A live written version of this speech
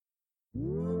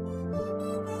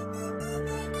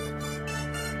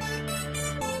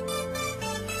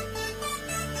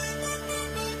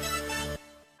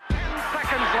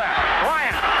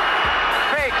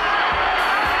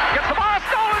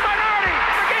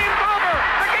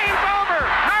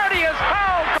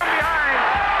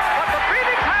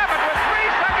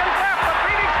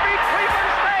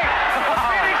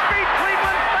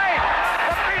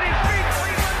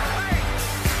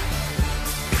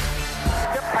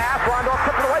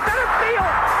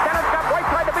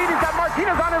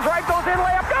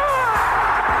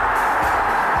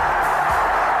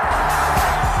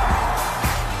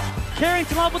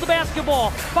Carrington up with the basketball.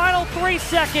 Final 3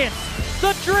 seconds.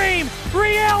 The dream,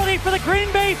 reality for the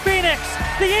Green Bay Phoenix.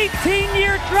 The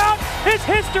 18-year drought is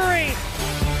history.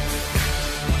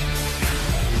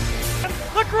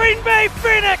 The Green Bay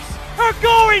Phoenix are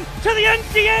going to the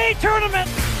NCAA tournament.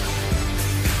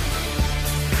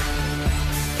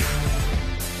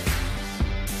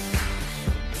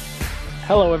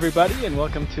 Hello, everybody, and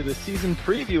welcome to the season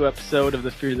preview episode of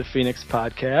the Fear the Phoenix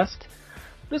podcast.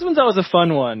 This one's always a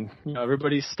fun one. You know,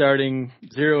 everybody's starting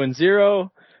 0-0.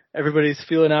 Everybody's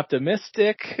feeling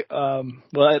optimistic. Well,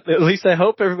 at least I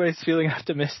hope everybody's feeling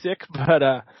optimistic.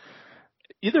 But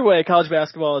either way, college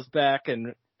basketball is back,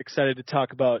 and excited to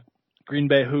talk about Green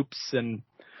Bay hoops. And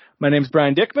my name's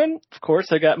Brian Dickman. Of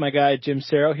course, I got my guy Jim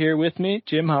Serro here with me.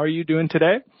 Jim, how are you doing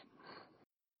today?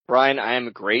 Brian, I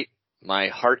am great. My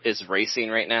heart is racing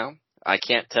right now. I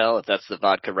can't tell if that's the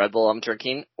vodka Red Bull I'm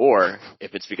drinking or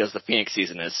if it's because the Phoenix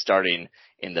season is starting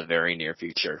in the very near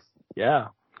future. Yeah,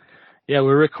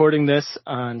 we're recording this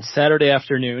on Saturday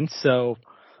afternoon, so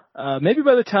maybe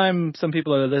by the time some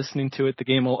people are listening to it, the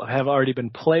game will have already been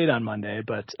played on Monday,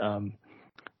 but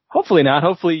hopefully not.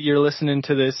 Hopefully you're listening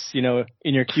to this, you know,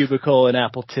 in your cubicle in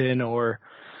Appleton, or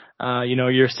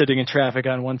you're sitting in traffic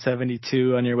on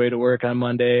 172 on your way to work on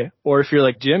Monday, or if you're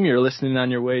like Jim, you're listening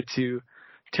on your way to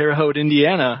Terre Haute,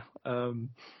 Indiana.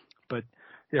 But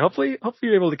yeah, hopefully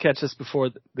you're able to catch us before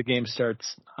the game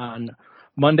starts on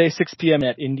Monday, 6 p.m.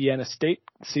 at Indiana State.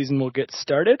 The season will get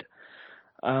started.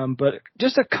 But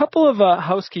just a couple of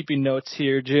housekeeping notes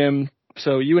here, Jim.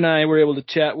 So you and I were able to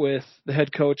chat with the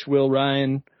head coach, Will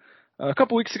Ryan, a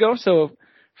couple weeks ago. So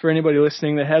for anybody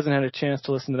listening that hasn't had a chance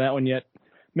to listen to that one yet,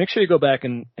 make sure you go back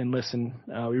and listen.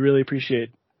 We really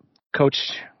appreciate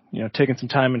Coach, taking some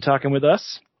time and talking with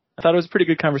us. I thought it was a pretty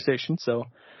good conversation, so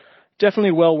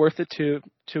definitely well worth it to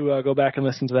go back and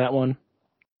listen to that one.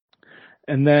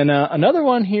 And then another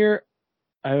one here,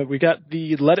 we got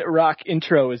the Let It Rock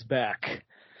intro is back.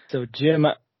 So Jim,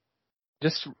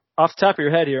 just off the top of your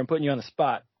head here, I'm putting you on the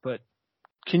spot, but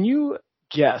can you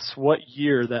guess what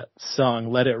year that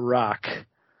song Let It Rock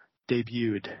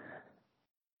debuted?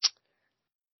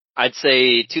 I'd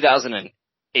say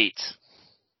 2008.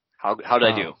 How did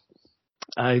I do?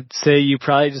 I'd say you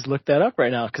probably just looked that up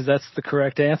right now because that's the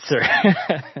correct answer.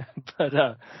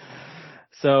 But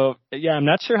so yeah, I'm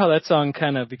not sure how that song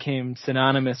kind of became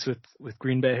synonymous with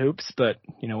Green Bay hoops, but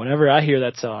whenever I hear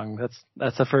that song,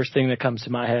 that's the first thing that comes to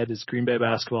my head is Green Bay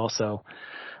basketball. So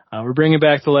we're bringing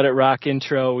back the Let It Rock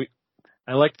intro.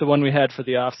 I liked the one we had for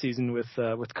the off season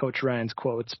with Coach Ryan's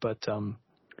quotes, but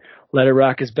Let It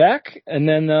Rock is back. And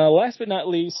then last but not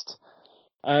least,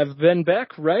 I've been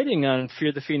back writing on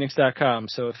fearthephoenix.com.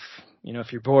 So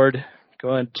if you're bored, go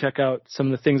ahead and check out some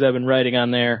of the things I've been writing on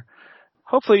there.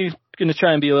 Hopefully going to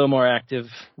try and be a little more active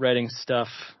writing stuff,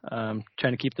 trying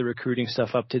to keep the recruiting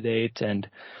stuff up to date. And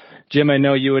Jim, I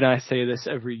know you and I say this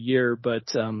every year,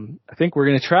 but I think we're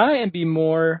going to try and be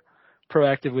more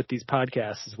proactive with these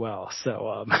podcasts as well.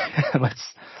 So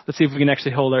let's see if we can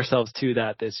actually hold ourselves to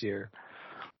that this year.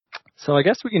 So I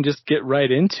guess we can just get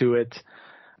right into it.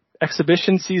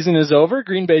 Exhibition season is over.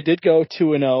 Green Bay did go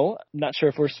 2-0. I'm not sure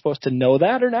if we're supposed to know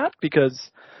that or not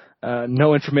because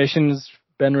no information has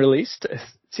been released. It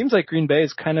seems like Green Bay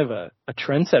is kind of a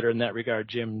trendsetter in that regard,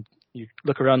 Jim. You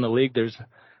look around the league, there's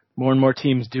more and more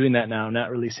teams doing that now,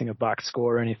 not releasing a box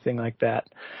score or anything like that.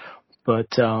 But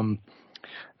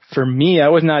for me, I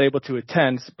was not able to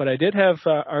attend, but I did have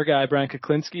our guy, Brian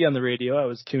Kuklinski, on the radio. I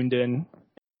was tuned in.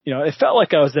 It felt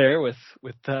like I was there with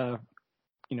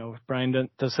Brian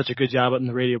does such a good job on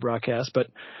the radio broadcast, but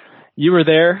you were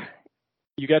there.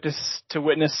 You got to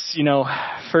witness,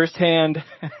 firsthand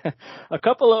a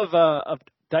couple of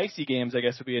dicey games, I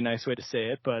guess would be a nice way to say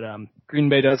it. But Green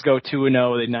Bay does go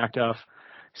 2-0. They knocked off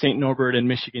St. Norbert and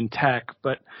Michigan Tech.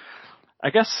 But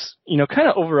I guess, kind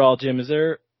of overall, Jim, is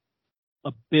there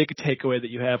a big takeaway that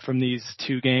you have from these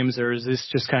two games, or is this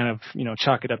just kind of,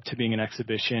 chalk it up to being an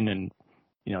exhibition and,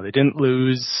 they didn't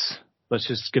lose? Let's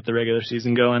just get the regular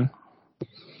season going.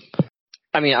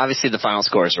 I mean, obviously the final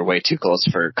scores are way too close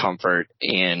for comfort,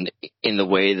 and in the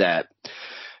way that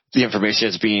the information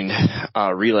is being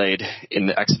relayed in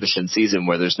the exhibition season,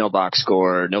 where there's no box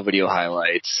score, no video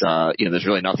highlights, there's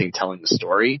really nothing telling the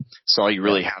story. So all you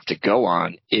really have to go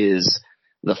on is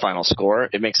the final score.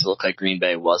 It makes it look like Green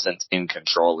Bay wasn't in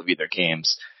control of either of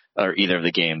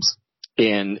the games.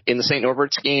 And in the St.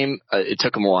 Norbert's game, it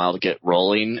took them a while to get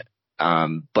rolling,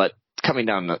 but coming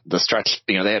down the stretch,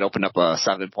 they had opened up a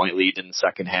 7-point lead in the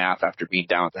second half after being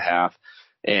down at the half,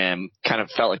 and kind of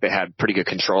felt like they had pretty good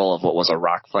control of what was a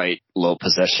rock fight, low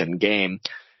possession game.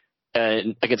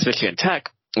 And against Michigan Tech,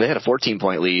 they had a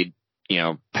 14-point lead,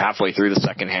 halfway through the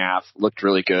second half, looked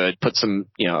really good, put some,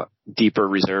 deeper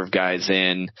reserve guys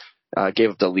in, gave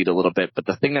up the lead a little bit. But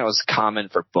the thing that was common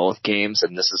for both games,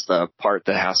 and this is the part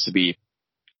that has to be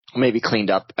maybe cleaned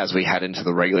up as we head into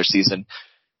the regular season,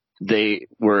 they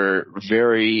were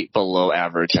very below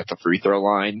average at the free throw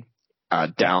line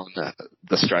down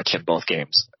the stretch in both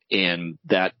games. And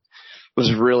that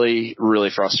was really, really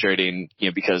frustrating,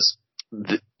 because,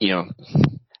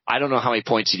 I don't know how many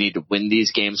points you need to win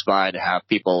these games by to have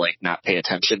people not pay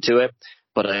attention to it.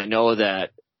 But I know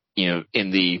that, in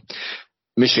the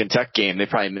Michigan Tech game, they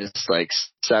probably missed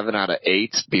 7 out of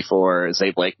 8 before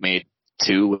Zay Blake made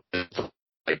 2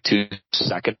 with 2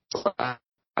 seconds. I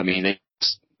mean,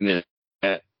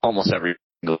 they almost every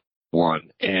single one.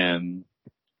 And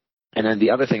then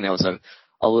the other thing that was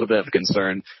a little bit of a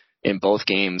concern in both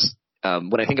games,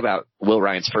 when I think about Will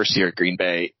Ryan's first year at Green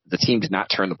Bay, the team did not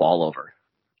turn the ball over.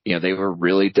 They were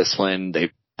really disciplined.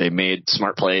 They made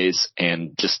smart plays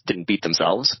and just didn't beat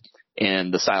themselves.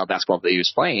 And the style of basketball that he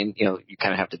was playing, you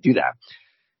kind of have to do that.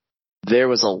 There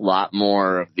was a lot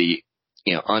more of the,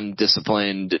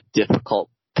 undisciplined, difficult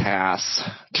pass,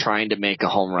 trying to make a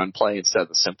home run play instead of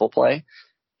the simple play.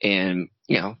 And,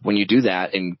 when you do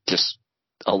that and just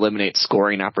eliminate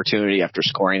scoring opportunity after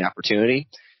scoring opportunity,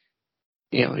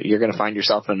 you're going to find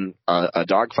yourself in a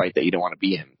dogfight that you don't want to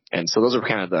be in. And so those are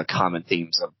kind of the common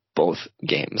themes of both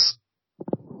games.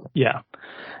 Yeah.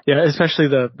 Yeah, especially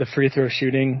the free throw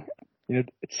shooting. It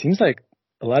seems like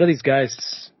a lot of these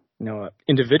guys,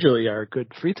 individually are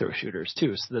good free throw shooters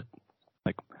too. So that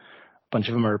a bunch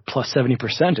of them are plus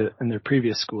 70% in their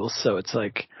previous schools. So it's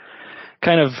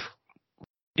kind of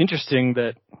interesting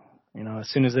that, as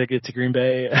soon as they get to Green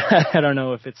Bay, I don't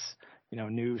know if it's,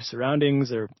 new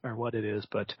surroundings or what it is,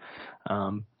 but,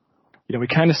 we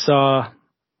kind of saw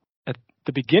at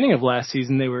the beginning of last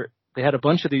season, they had a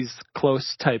bunch of these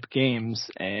close type games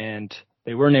and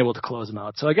they weren't able to close them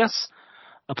out. So I guess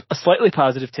a slightly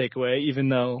positive takeaway, even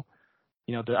though,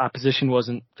 the opposition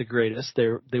wasn't the greatest,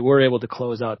 they were able to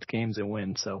close out the games and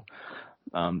win. So,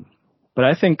 but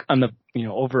I think on the,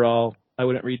 overall, I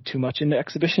wouldn't read too much into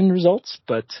exhibition results,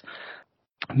 but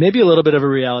maybe a little bit of a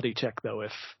reality check though,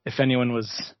 if anyone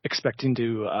was expecting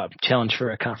to challenge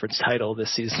for a conference title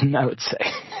this season, I would say.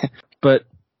 But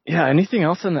yeah, anything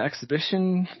else on the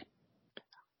exhibition?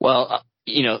 Well,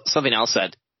 something else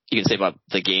that you can say about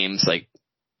the games,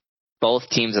 both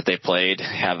teams that they played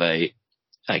have a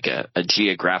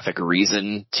geographic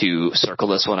reason to circle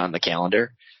this one on the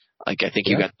calendar. I think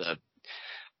you got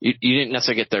you didn't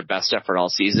necessarily get their best effort all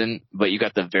season, but you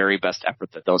got the very best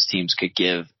effort that those teams could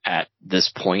give at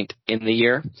this point in the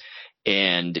year.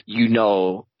 And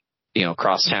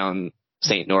crosstown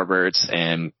St. Norbert's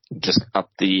and just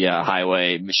up the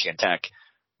highway, Michigan Tech.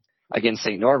 Against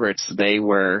St. Norbert's, they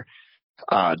were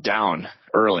down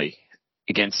early.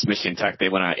 Against Michigan Tech, they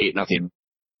went on 8-0.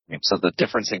 So the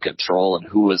difference in control and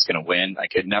who was going to win,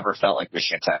 it never felt like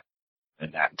Michigan Tech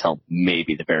in that until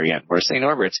maybe the very end. Where St.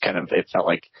 Norbert's it felt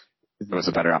like there was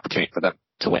a better opportunity for them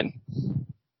to win.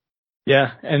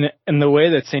 Yeah, and the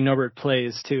way that St. Norbert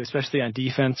plays too, especially on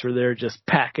defense, where they're just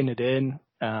packing it in,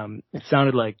 it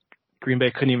sounded like Green Bay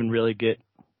couldn't even really get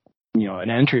an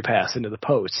entry pass into the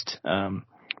post.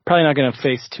 Probably not going to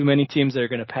face too many teams that are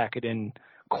going to pack it in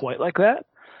quite like that.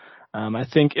 I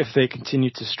think if they continue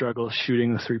to struggle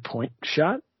shooting the 3-point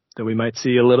shot, then we might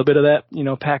see a little bit of that,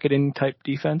 pack it in type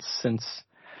defense, since,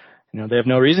 they have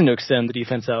no reason to extend the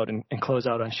defense out and close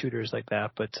out on shooters like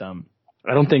that. But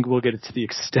I don't think we'll get it to the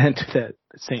extent that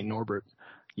St. Norbert,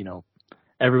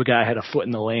 every guy had a foot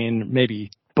in the lane,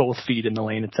 maybe both feet in the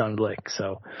lane, it sounded like.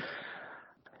 So,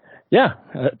 yeah,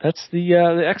 that's the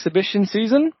exhibition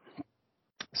season.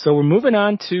 So we're moving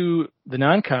on to the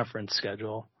non-conference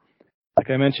schedule. Like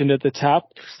I mentioned at the top,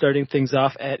 starting things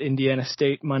off at Indiana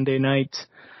State Monday night.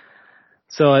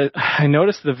 So I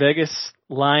noticed the Vegas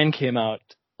line came out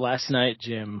last night,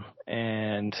 Jim,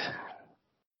 and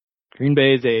Green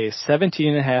Bay is a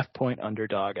 17.5 point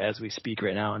underdog as we speak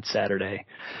right now on Saturday.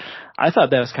 I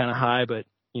thought that was kind of high, but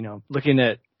looking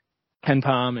at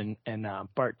KenPom and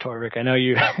Bart Torvik, I know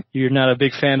you're not a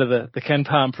big fan of the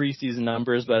KenPom preseason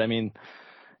numbers, but I mean,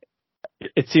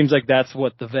 it seems like that's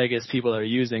what the Vegas people are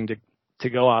using to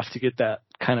go off to get that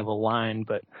kind of a line.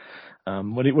 But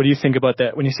what do you think about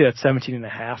that when you see that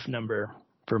 17.5 number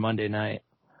for Monday night?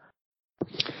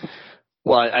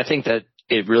 Well, I think that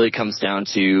it really comes down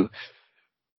to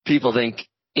people think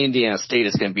Indiana State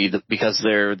is going to be because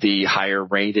they're the higher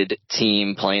rated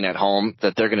team playing at home,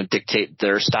 that they're going to dictate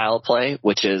their style of play,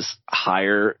 which is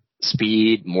higher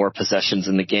speed, more possessions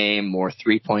in the game, more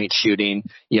 3-point shooting,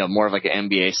 more of like an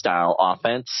NBA style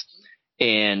offense.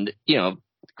 And,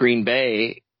 Green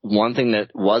Bay, one thing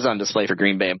that was on display for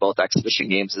Green Bay in both exhibition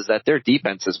games is that their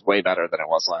defense is way better than it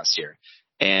was last year,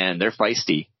 and they're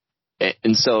feisty.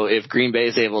 And so if Green Bay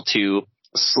is able to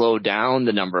slow down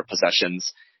the number of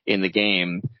possessions in the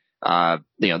game,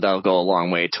 that'll go a long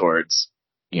way towards,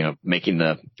 making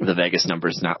the Vegas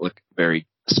numbers not look very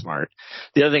smart.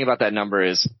 The other thing about that number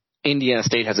is Indiana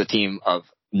State has a team of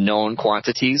known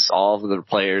quantities. All of the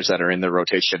players that are in the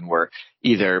rotation were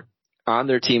either on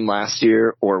their team last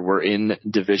year or were in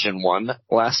Division I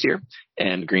last year.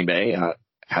 And Green Bay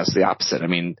has the opposite. I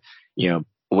mean,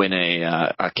 when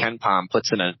a KenPom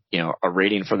puts in a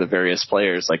rating for the various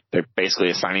players, like they're basically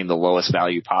assigning the lowest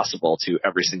value possible to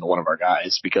every single one of our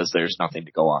guys because there's nothing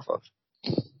to go off of.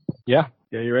 Yeah,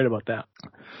 you're right about that.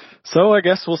 So I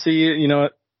guess we'll see.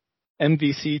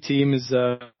 MVC team is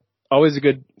always a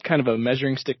good kind of a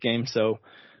measuring stick game. So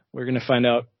we're going to find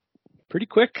out pretty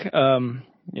quick,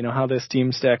 how this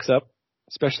team stacks up,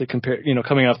 especially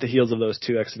coming off the heels of those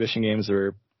 2 exhibition games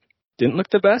that didn't look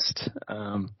the best.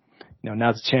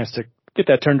 Now's a chance to get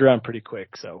that turned around pretty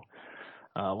quick. So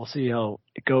we'll see how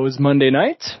it goes Monday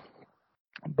night.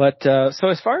 But so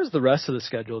as far as the rest of the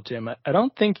schedule, Jim, I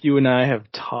don't think you and I have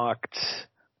talked,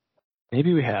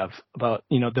 maybe we have, about,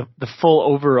 the full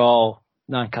overall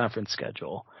non-conference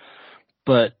schedule.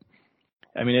 But,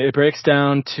 I mean, it breaks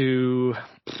down to,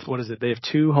 what is it? They have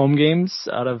 2 home games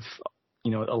out of,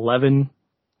 11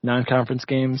 non-conference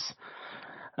games.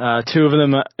 2 of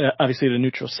them, obviously, at a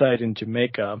neutral site in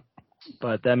Jamaica.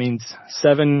 But that means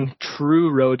 7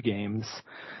 true road games.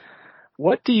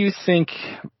 What do you think,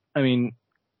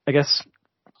 I guess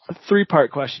a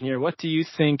 3-part question here. What do you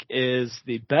think is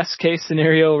the best case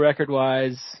scenario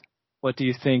record-wise? What do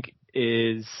you think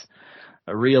is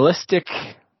a realistic,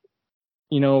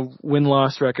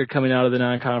 win-loss record coming out of the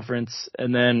non-conference?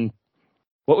 And then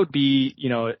what would be,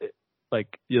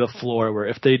 the floor where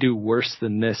if they do worse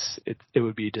than this, it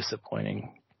would be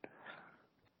disappointing?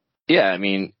 Yeah, I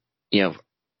mean,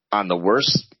 on the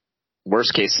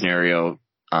worst case scenario,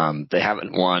 they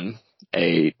haven't won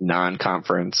a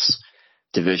non-conference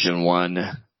Division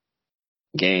I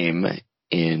game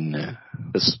in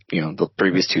this, the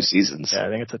previous 2 seasons. Yeah, I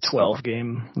think it's a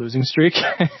 12-game losing streak.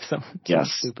 Something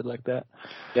stupid like that.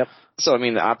 Yep. So I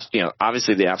mean,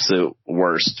 obviously the absolute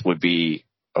worst would be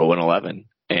 0-11,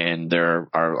 and there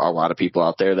are a lot of people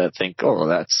out there that think,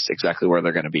 that's exactly where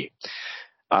they're going to be.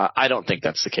 I don't think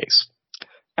that's the case.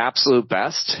 Absolute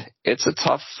best, it's a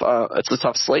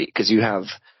tough slate because you have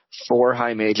 4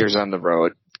 high majors on the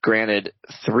road. Granted,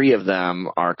 3 of them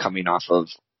are coming off of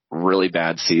really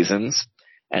bad seasons,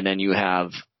 and then you have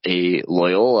a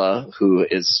Loyola who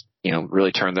is,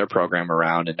 really turned their program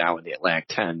around and now in the Atlantic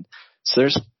 10. So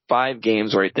there's 5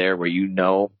 games right there where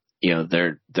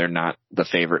they're not the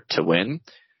favorite to win.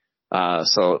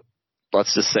 So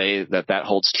let's just say that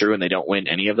holds true and they don't win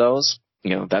any of those.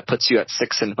 That puts you at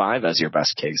 6-5 as your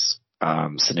best case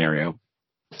scenario.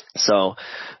 So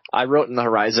I wrote in the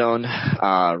Horizon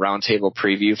roundtable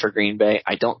preview for Green Bay.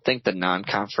 I don't think the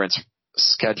non-conference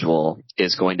schedule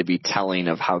is going to be telling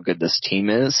of how good this team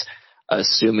is,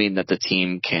 assuming that the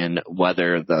team can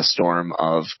weather the storm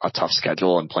of a tough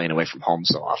schedule and playing away from home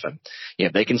so often.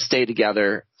 If they can stay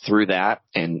together through that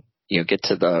and get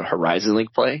to the Horizon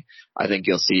League play, I think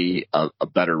you'll see a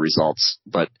better results.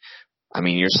 But I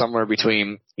mean, you're somewhere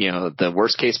between, the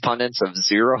worst case pundits of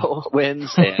 0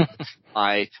 wins and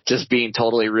I just being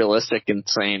totally realistic and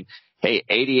saying, hey,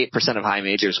 88% of high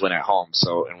majors win at home.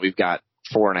 So, and we've got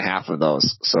 4.5 of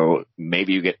those. So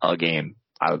maybe you get a game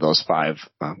out of those 5.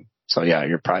 So yeah,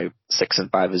 you're probably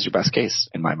 6-5 is your best case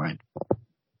in my mind.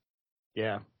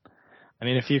 Yeah. I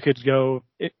mean,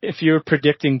 if you're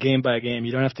predicting game by game,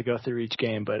 you don't have to go through each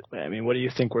game, but I mean, what do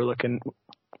you think we're looking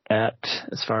at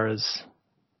as far as,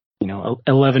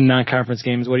 11 non-conference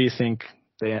games? What do you think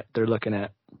they're looking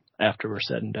at after we're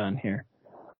said and done here?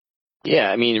 Yeah,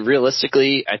 I mean,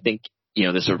 realistically, I think,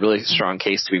 there's a really strong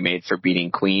case to be made for beating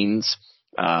Queens.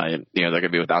 They're going to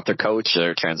be without their coach.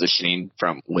 They're transitioning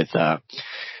with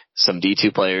some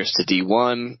D2 players to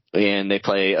D1, and they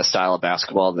play a style of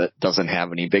basketball that doesn't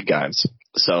have any big guys.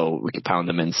 So we can pound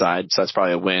them inside. So that's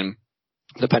probably a win.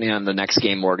 Depending on the next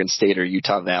game, Morgan State or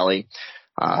Utah Valley,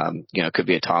 it could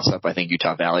be a toss-up. I think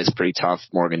Utah Valley is pretty tough.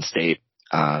 Morgan State,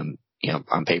 on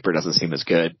paper doesn't seem as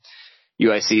good.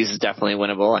 UIC is definitely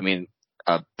winnable. I mean,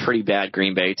 a pretty bad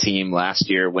Green Bay team last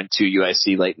year went to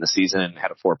UIC late in the season and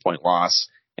had a 4-point loss.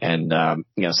 And,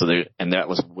 and that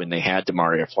was when they had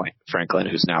DeMario Franklin,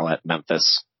 who's now at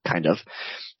Memphis, kind of.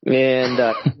 And,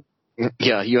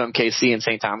 UMKC and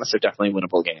St. Thomas are definitely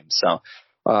winnable games. So,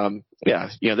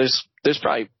 there's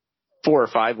probably 4 or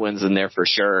 5 wins in there for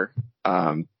sure.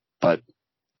 But,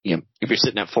 if you're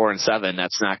sitting at 4-7,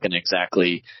 that's not going to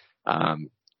exactly,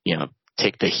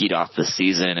 take the heat off the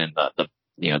season and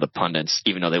the pundits,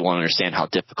 even though they won't understand how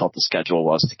difficult the schedule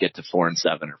was to get to 4-7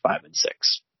 or 5-6.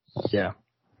 Yeah.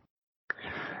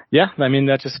 Yeah. I mean,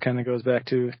 that just kind of goes back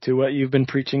to what you've been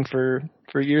preaching for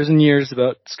years and years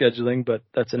about scheduling, but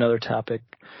that's another topic.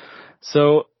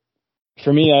 So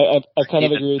for me, I kind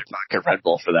of agree with vodka Red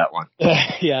Bull for that one.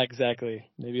 Yeah, exactly.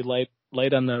 Maybe light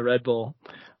on the Red Bull,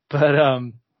 but,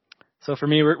 so for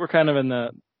me, we're kind of in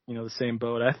the same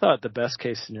boat. I thought the best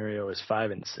case scenario is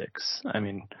 5-6. I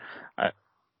mean,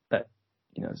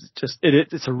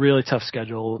 it's a really tough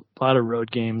schedule. A lot of road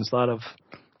games, a lot of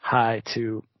high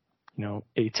to,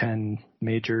 A10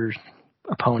 major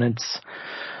opponents.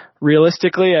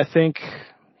 Realistically, I think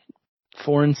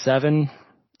 4-7,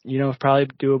 is probably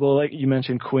doable. Like you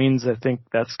mentioned, Queens, I think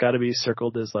that's got to be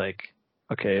circled as like,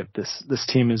 okay, if this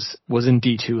team was in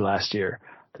D2 last year,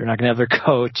 they're not going to have their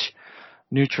coach,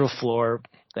 neutral floor.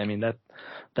 I mean, that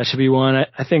should be one.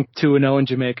 I think 2-0 in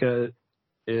Jamaica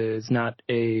is not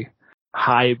a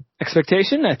high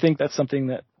expectation. I think that's something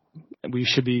that we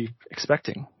should be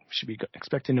expecting. We should be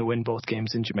expecting to win both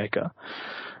games in Jamaica.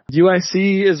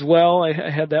 UIC as well. I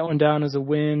had that one down as a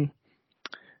win.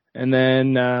 And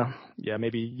then,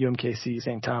 maybe UMKC,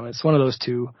 St. Thomas, one of those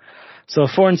two. So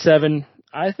 4-7,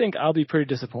 I think I'll be pretty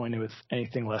disappointed with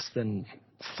anything less than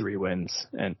 3 wins.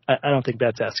 And I don't think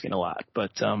that's asking a lot,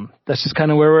 but that's just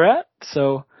kind of where we're at.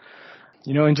 So,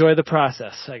 enjoy the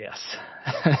process, I guess,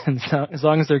 as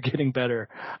long as they're getting better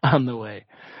on the way.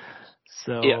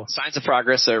 So yeah, signs of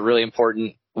progress are really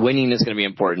important. Winning is going to be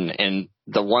important. And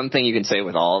the one thing you can say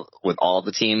with all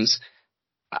the teams,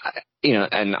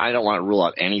 and I don't want to rule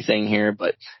out anything here,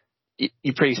 but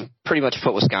you pretty much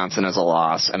put Wisconsin as a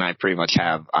loss, and I pretty much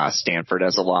have Stanford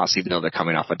as a loss, even though they're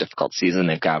coming off a difficult season.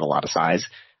 They've got a lot of size.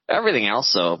 Everything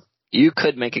else, though, you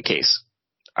could make a case.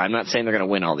 I'm not saying they're going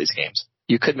to win all these games.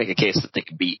 You could make a case that they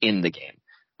could be in the game.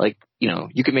 Like,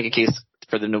 you could make a case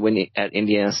for them to win at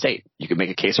Indiana State. You could make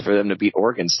a case for them to beat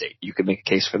Oregon State. You could make a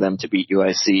case for them to beat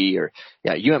UIC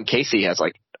UMKC has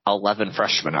like 11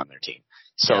 freshmen on their team.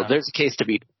 So there's a case to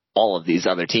beat all of these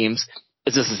other teams.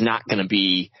 This is not going to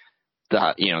be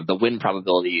the win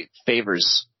probability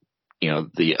favors,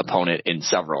 the opponent in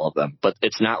several of them, but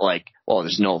it's not like, well,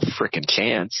 there's no freaking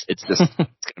chance. It's just,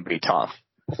 it's going to be tough.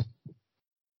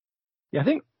 Yeah. I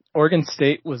think Oregon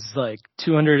State was like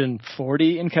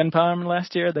 240 in Ken Palmer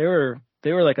last year. They were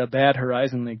like a bad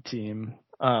Horizon League team.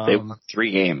 They won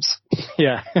 3 games.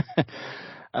 Yeah.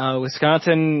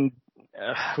 Wisconsin,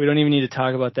 we don't even need to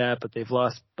talk about that, but they've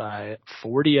lost by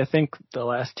 40, I think, the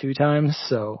last 2 times.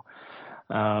 So,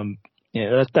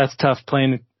 that's tough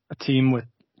playing a team with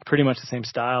pretty much the same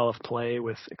style of play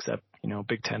except,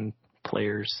 Big Ten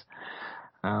players.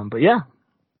 But yeah,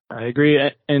 I agree.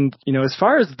 And, as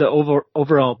far as the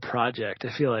overall project,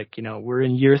 I feel like, we're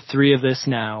in year 3 of this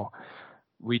now.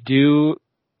 We do,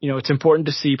 it's important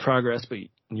to see progress, but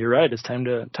you're right. It's time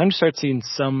to start seeing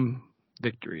some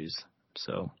victories.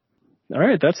 So, all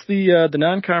right. That's the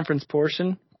non-conference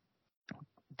portion.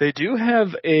 They do have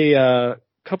a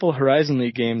couple of Horizon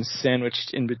League games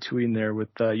sandwiched in between there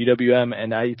with UWM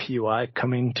and IUPUI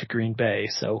coming to Green Bay.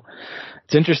 So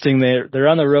it's interesting. They're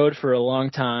on the road for a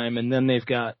long time, and then they've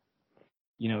got,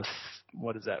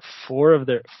 what is that?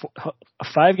 a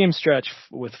 5-game stretch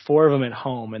with 4 of them at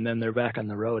home, and then they're back on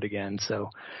the road again. So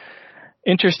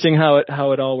interesting how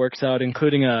it all works out,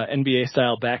 including a NBA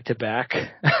style back-to-back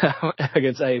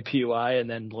against IUPUI and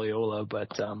then Loyola.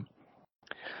 But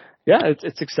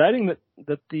it's exciting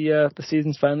that the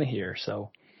season's finally here.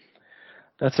 So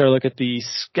that's our look at the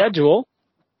schedule.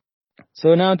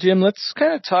 So now, Jim, let's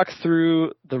kind of talk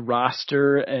through the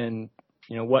roster and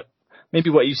what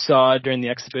you saw during the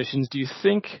exhibitions. Do you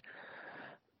think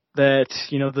that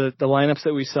the lineups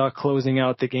that we saw closing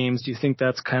out the games, do you think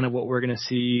that's kind of what we're going to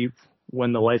see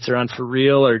when the lights are on for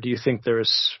real, or do you think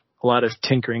there's a lot of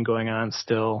tinkering going on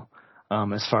still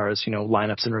as far as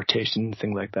lineups and rotation and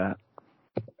things like that?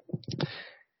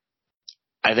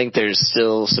 I think there's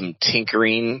still some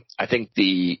tinkering. I think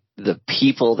the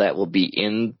people that will be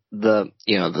in the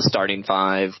starting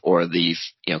five or the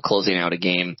closing out a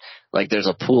game, like there's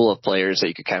a pool of players that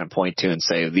you could kind of point to and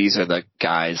say these are the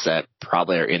guys that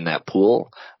probably are in that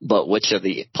pool, but which of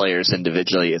the players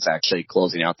individually is actually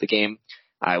closing out the game,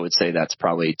 I would say that's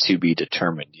probably to be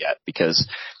determined yet, because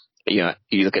you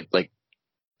look at like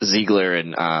Ziegler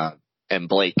and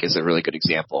Blake is a really good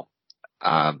example.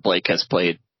 Blake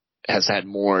has had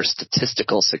more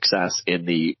statistical success in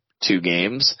the 2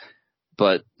 games,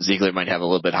 but Ziegler might have a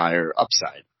little bit higher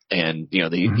upside. And,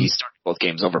 he started both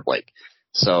games over Blake.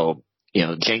 So,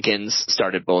 Jenkins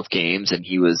started both games and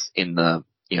he was in the,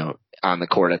 on the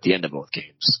court at the end of both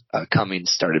games. Cummings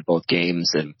started both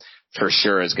games and for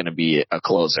sure is going to be a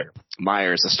closer.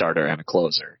 Myers a starter and a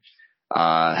closer.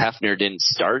 Hefner didn't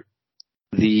start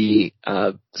the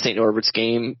St. Norbert's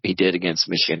game. He did against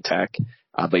Michigan Tech.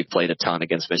 But he played a ton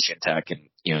against Michigan Tech, and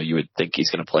you would think he's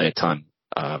going to play a ton,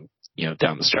 down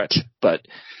the stretch. But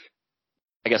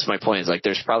I guess my point is like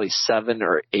there's probably 7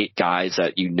 or 8 guys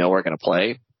that are going to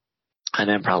play, and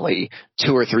then probably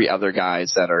 2 or 3 other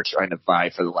guys that are trying to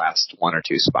vie for the last 1 or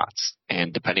 2 spots.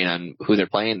 And depending on who they're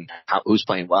playing, who's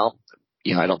playing well,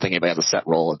 I don't think anybody has a set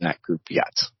role in that group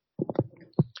yet.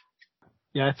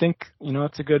 Yeah, I think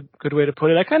it's a good way to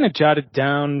put it. I kind of jotted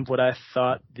down what I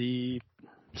thought the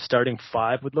starting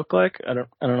 5 would look like. I don't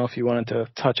know if you wanted to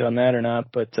touch on that or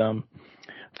not, but I'm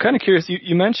kind of curious.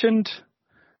 You mentioned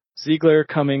Ziegler,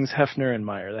 Cummings, Hefner, and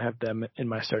Meyer. I have them in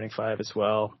my starting 5 as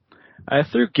well. I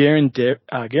threw Garen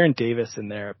Davis in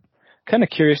there. Kind of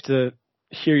curious to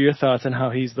hear your thoughts on how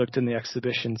he's looked in the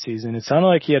exhibition season. It sounded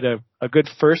like he had a good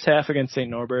first half against St.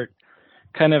 Norbert,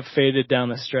 kind of faded down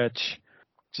the stretch.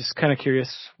 Just kind of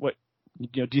curious, what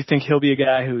do you think he'll be a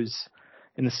guy who's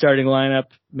in the starting lineup?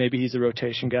 Maybe he's a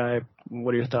rotation guy.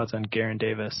 What are your thoughts on Garen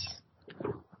Davis?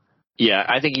 Yeah,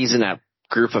 I think he's in that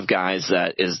group of guys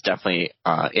that is definitely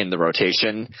in the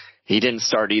rotation. He didn't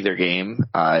start either game.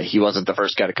 He wasn't the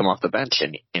first guy to come off the bench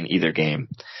in either game.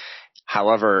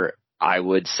 However, I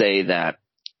would say that,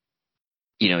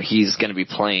 he's going to be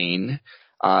playing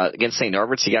against St.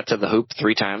 Norbert's. He got to the hoop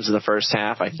 3 times in the first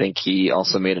half. I think he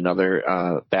also made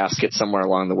another basket somewhere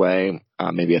along the way,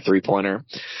 maybe a 3-pointer.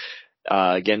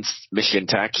 Against Michigan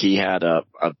Tech, he had a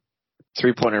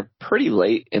 3-pointer pretty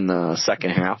late in the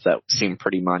second half that seemed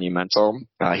pretty monumental.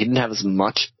 He didn't have as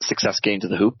much success getting to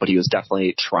the hoop, but he was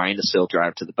definitely trying to still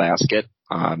drive to the basket.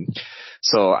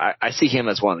 So I see him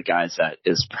as one of the guys that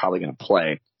is probably going to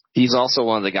play. He's also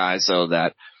one of the guys, though,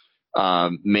 that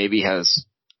maybe has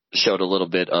showed a little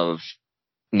bit of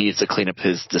needs to clean up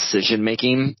his decision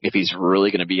making if he's really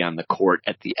going to be on the court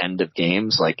at the end of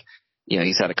games. Like,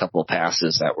 he's had a couple of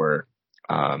passes that were,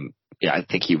 I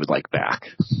think he would like back.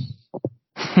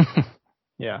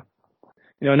 Yeah.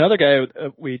 Another guy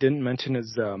we didn't mention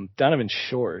is Donovan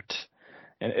Short.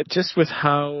 And just with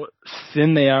how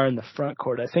thin they are in the front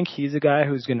court, I think he's a guy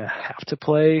who's going to have to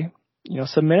play,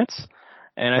 some minutes.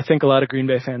 And I think a lot of Green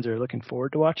Bay fans are looking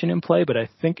forward to watching him play, but I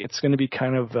think it's going to be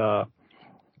kind of, I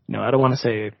don't want to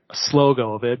say a slow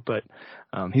go of it, but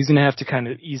he's going to have to kind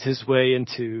of ease his way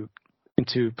into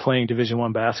playing Division I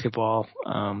basketball.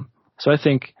 So I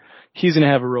think he's going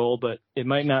to have a role, but it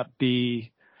might not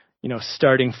be,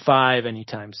 starting 5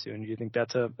 anytime soon. Do you think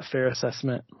that's a fair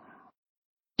assessment?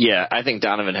 Yeah, I think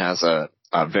Donovan has a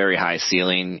very high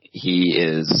ceiling. He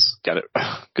is got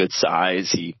a good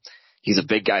size. He's a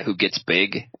big guy who gets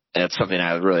big. That's something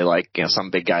I really like. Some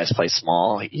big guys play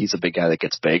small. He's a big guy that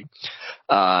gets big.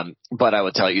 But I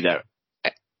would tell you that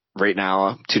right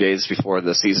now, 2 days before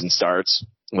the season starts,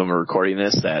 when we're recording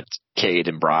this, that Cade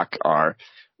and Brock are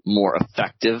more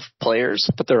effective players,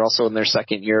 but they're also in their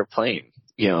second year of playing.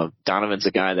 Donovan's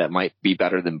a guy that might be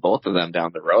better than both of them down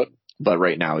the road, but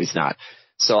right now he's not.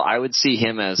 So I would see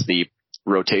him as the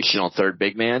rotational third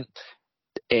big man.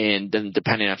 And then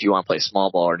depending on if you want to play small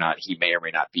ball or not, he may or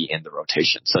may not be in the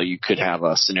rotation. So you could have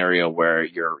a scenario where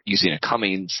you're using a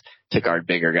Cummings to guard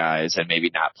bigger guys and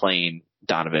maybe not playing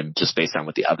Donovan just based on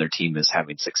what the other team is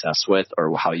having success with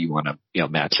or how you want to,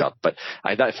 match up. But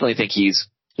I definitely think he's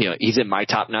in my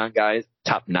top 9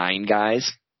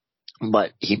 guys,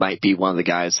 but he might be one of the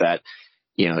guys that,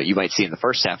 you might see in the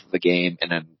first half of the game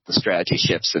and then the strategy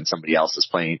shifts and somebody else is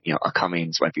playing, a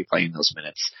Cummings might be playing those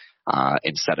minutes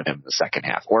instead of him in the second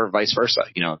half, or vice versa.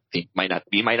 You might not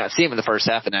see him in the first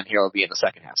half and then he'll be in the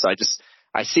second half. So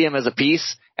I see him as a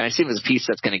piece, and I see him as a piece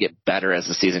that's going to get better as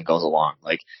the season goes along.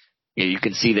 Like, you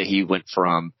can see that he went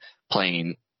from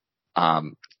playing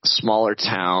smallish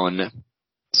town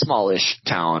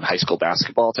high school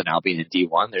basketball to now being in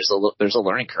D1. There's a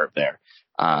learning curve there.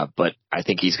 But I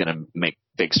think he's going to make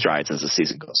big strides as the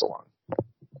season goes along.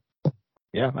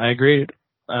 Yeah, I agree.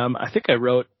 I think I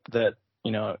wrote that,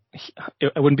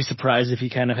 I wouldn't be surprised if he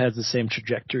kind of has the same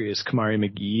trajectory as Kamari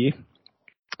McGee,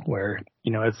 where, as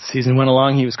the season went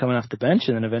along, he was coming off the bench,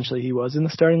 and then eventually he was in the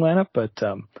starting lineup, but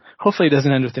hopefully it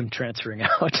doesn't end with him transferring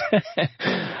out.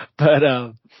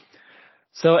 But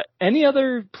so any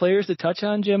other players to touch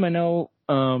on, Jim? I know,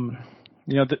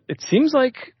 it seems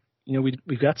like,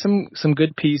 we've got some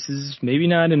good pieces, maybe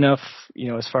not enough,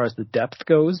 as far as the depth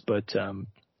goes, but,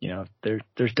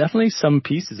 there's definitely some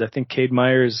pieces. I think Cade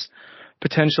Meyer's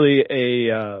potentially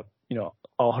a,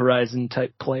 all horizon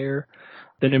type player.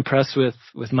 Been impressed with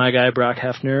my guy, Brock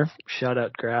Hefner. Shout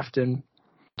out Grafton.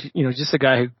 Just a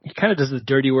guy who kind of does the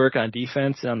dirty work on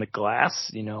defense and on the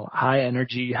glass, high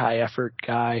energy, high effort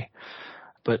guy.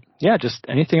 But yeah, just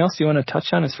anything else you want to touch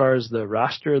on as far as the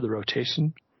roster, the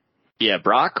rotation? Yeah,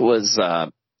 Brock was,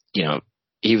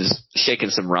 he was shaking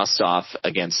some rust off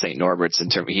against St. Norbert's in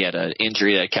terms, he had an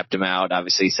injury that kept him out.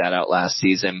 Obviously he sat out last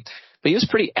season, but he was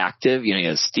pretty active. He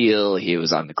had a steal. He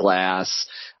was on the glass.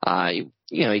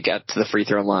 He got to the free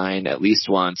throw line at least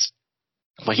once,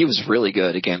 but he was really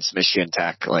good against Michigan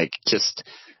Tech, like just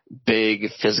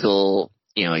big physical,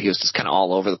 he was just kind of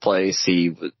all over the place.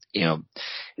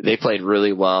 They played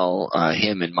really well,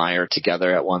 him and Meyer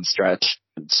together at one stretch.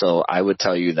 So I would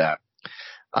tell you that,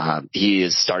 he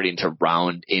is starting to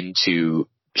round into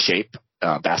shape,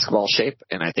 basketball shape.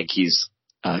 And I think he's,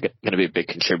 going to be a big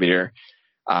contributor.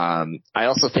 I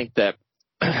also think that,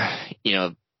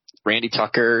 Randy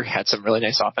Tucker had some really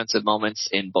nice offensive moments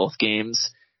in both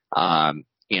games.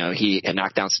 He had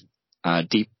knocked down some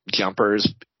deep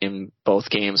jumpers in both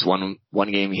games. One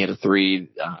game he hit a three.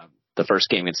 The first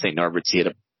game in St. Norbert's, he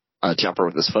hit a jumper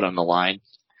with his foot on the line.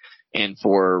 And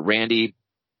for Randy,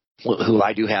 who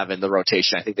I do have in the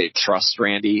rotation, I think they trust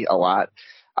Randy a lot.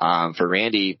 For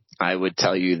Randy, I would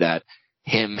tell you that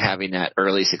him having that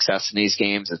early success in these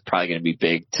games is probably going to be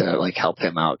big to help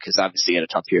him out, because obviously he had a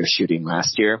tough year shooting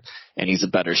last year, and he's a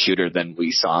better shooter than we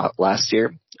saw last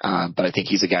year. But I think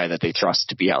he's a guy that they trust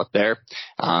to be out there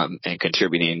and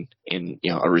contributing in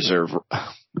a reserve,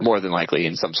 more than likely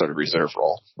in some sort of reserve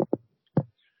role.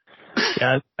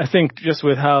 Yeah, I think just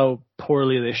with how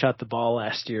poorly they shot the ball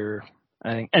last year,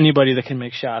 I think anybody that can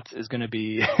make shots is going to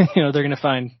be, they're going to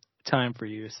find time for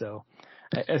you. So.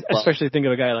 Especially think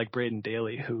of a guy like Braden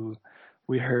Daly, who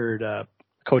we heard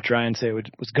Coach Ryan say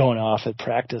was going off at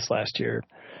practice last year.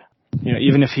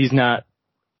 Even if he's not,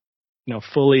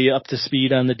 fully up to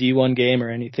speed on the D1 game or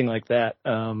anything like that,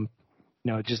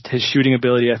 just his shooting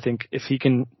ability, I think if he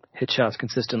can hit shots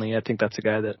consistently, I think that's a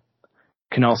guy that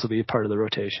can also be a part of the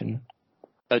rotation.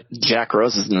 Jack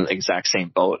Rose is in the exact same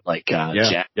boat.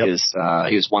 Jack is,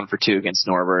 he was 1 for 2 against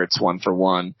Norbert's, 1 for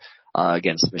 1.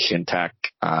 Against Michigan Tech.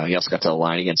 He also got to the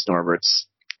line against Norbert's.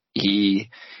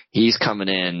 He's coming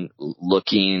in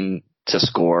looking to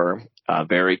score,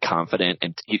 very confident,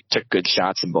 and he took good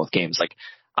shots in both games.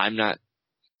 I'm not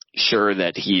sure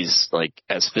that he's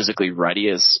as physically ready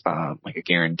as a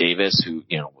Garen Davis, who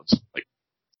was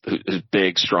who's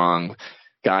big, strong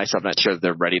guy. So I'm not sure that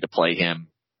they're ready to play him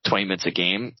 20 minutes a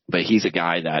game, but he's a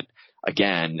guy that,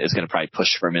 again, is going to probably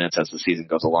push for minutes as the season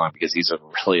goes along, because he's a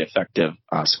really effective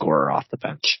scorer off the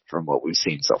bench from what we've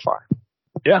seen so far.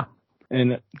 Yeah.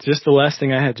 And just the last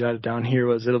thing I had jotted down here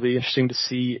was it'll be interesting to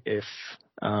see if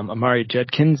Amari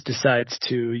Judkins decides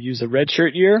to use a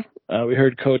redshirt year. We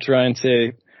heard Coach Ryan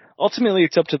say ultimately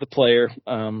it's up to the player.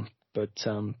 But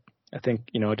I think,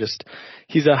 just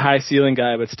he's a high ceiling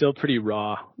guy, but still pretty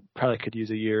raw. Probably could use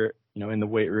a year, in the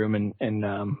weight room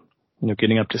and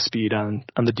getting up to speed on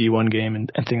the D1 game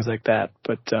and things like that.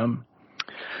 But,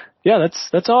 yeah,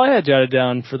 that's all I had jotted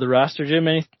down for the roster. Jim,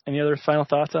 any other final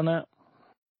thoughts on that?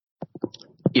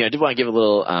 Yeah, I did want to give a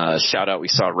little, shout out. We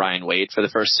saw Ryan Wade for the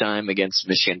first time against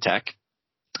Michigan Tech.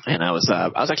 And I was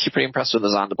actually pretty impressed with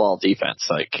his on the ball defense.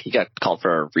 He got called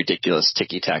for a ridiculous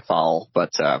ticky-tack foul, but,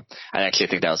 I actually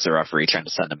think that was the referee trying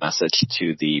to send a message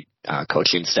to the,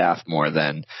 coaching staff more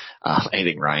than,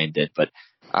 anything Ryan did. But,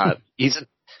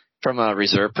 from a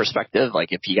reserve perspective,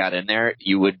 if he got in there,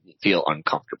 you would feel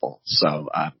uncomfortable. So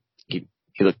he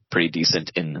looked pretty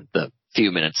decent in the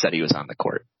few minutes that he was on the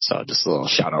court. So just a little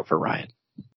shout out for Ryan.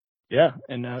 Yeah,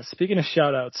 and speaking of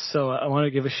shout outs, so I want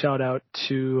to give a shout out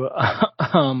to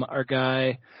our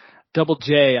guy Double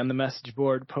J on the message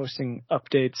board posting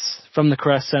updates from the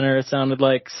Crest Center, it sounded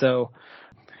like. So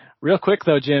real quick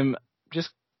though, Jim,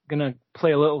 just gonna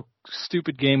play a little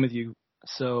stupid game with you.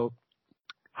 So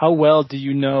how well do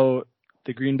you know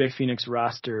the Green Bay Phoenix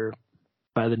roster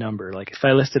by the number? If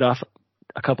I listed off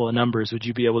a couple of numbers, would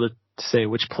you be able to say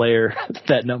which player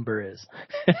that number is?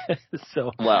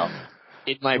 Well,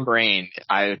 In my brain,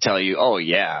 I would tell you, oh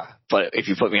yeah. But if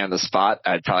you put me on the spot,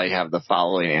 I'd probably have the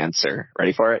following answer.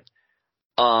 Ready for it?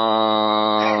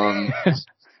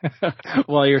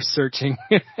 While you're searching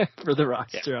for the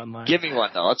roster online. Give me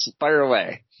one though. Let's fire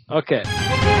away. Okay.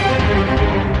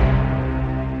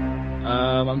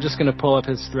 I'm just gonna pull up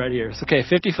his thread here. So, okay,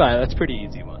 55. That's a pretty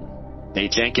easy one.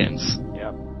 Nate Jenkins.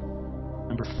 Yep.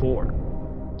 Number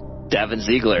 4. Devin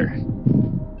Ziegler.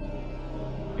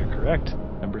 You're correct.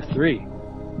 Number 3.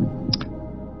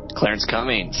 Clarence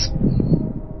Cummings.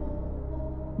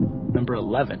 Number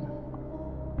 11.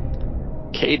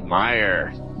 Cade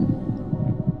Meyer.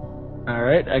 All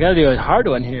right, I gotta do a hard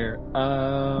one here.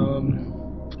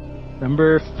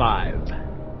 Number 5.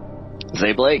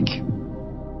 Zay Blake.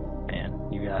 Man,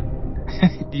 you got.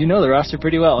 You know the roster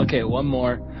pretty well. Okay, one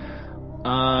more.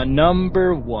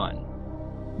 Number 1.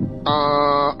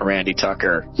 Randy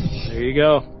Tucker. There you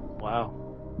go. Wow.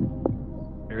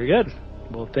 Very good.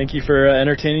 Well, thank you for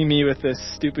entertaining me with this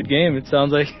stupid game. It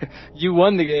sounds like you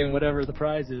won the game, whatever the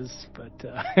prize is, but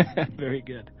very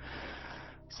good.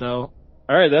 So,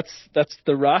 all right, that's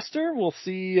the roster. We'll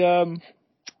see.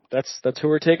 That's who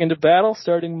we're taking to battle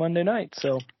starting Monday night.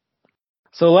 So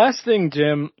last thing,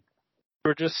 Jim,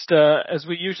 we're just as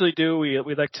we usually do, we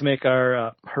like to make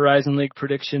our Horizon League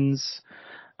predictions.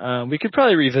 We could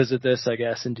probably revisit this, I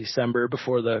guess, in December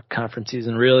before the conference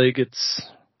season really gets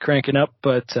cranking up,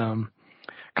 but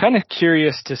kind of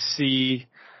curious to see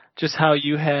just how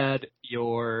you had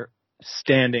your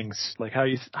standings, like how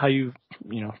you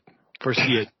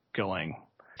foresee it going.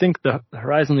 I think the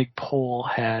Horizon League poll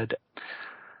had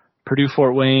Purdue,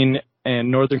 Fort Wayne, and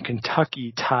Northern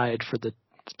Kentucky tied for the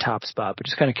top spot, but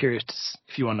just kind of curious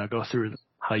if you want to go through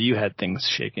how you had things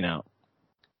shaking out.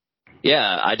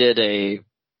 Yeah, I did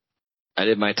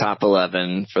my top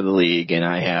 11 for the league, and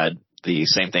I had the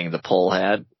same thing the poll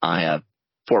had. I have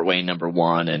Fort Wayne number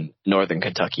 1 and Northern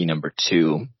Kentucky number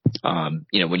 2. When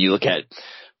you look at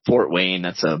Fort Wayne,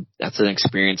 that's an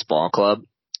experienced ball club.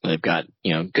 They've got,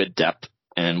 good depth.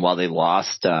 And while they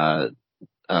lost,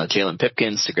 Jalen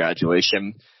Pipkins to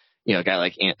graduation, a guy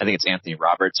like, I think it's Anthony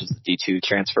Roberts was the D2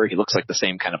 transfer. He looks like the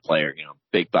same kind of player,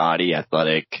 big body,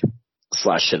 athletic,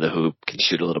 slash to the hoop, can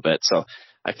shoot a little bit. So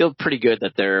I feel pretty good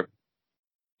that they're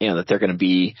going to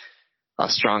be a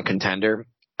strong contender.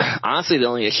 Honestly, the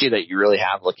only issue that you really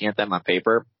have looking at them on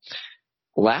paper,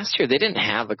 last year they didn't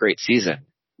have a great season.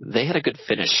 They had a good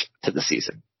finish to the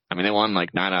season. I mean, they won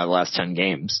like 9 out of the last 10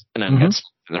 games and then got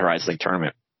in the Horizon League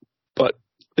tournament. But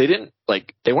they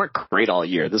weren't great all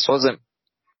year. This wasn't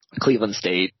Cleveland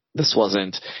State. This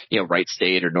wasn't, Wright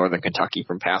State or Northern Kentucky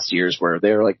from past years where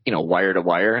they were wire to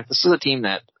wire. This is a team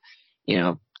that,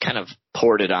 kind of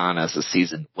poured it on as the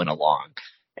season went along.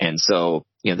 And so,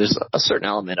 there's a certain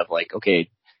element of okay,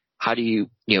 how do you,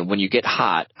 when you get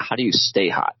hot, how do you stay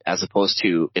hot as opposed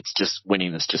to it's just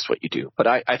winning is just what you do. But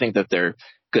I think that they're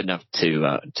good enough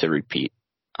to repeat.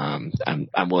 I'm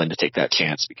willing to take that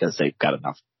chance because they've got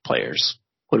enough players.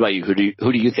 What about you? Who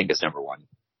do you think is number 1,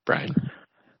 Brian?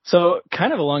 So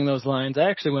kind of along those lines, I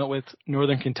actually went with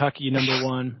Northern Kentucky number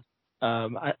 1.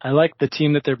 I like the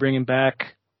team that they're bringing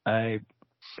back. I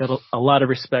got a lot of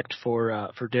respect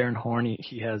for Darren Horn.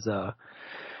 He has a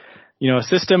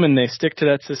system, and they stick to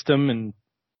that system, and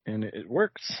it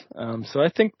works. So I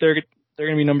think they're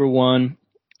going to be number 1.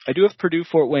 I do have Purdue,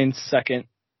 Fort Wayne second,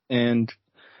 and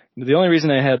the only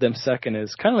reason I had them second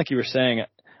is kind of like you were saying.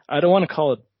 I don't want to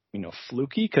call it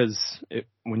fluky because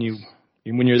when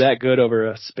you're that good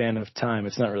over a span of time,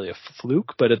 it's not really a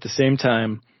fluke. But at the same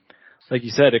time, like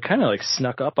you said, it kind of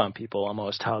snuck up on people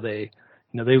almost how they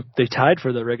tied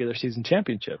for the regular season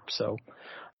championship. So,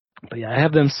 but yeah, I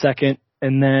have them second.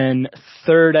 And then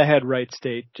third, I had Wright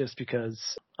State just because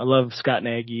I love Scott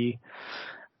Nagy.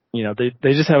 They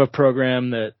just have a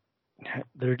program that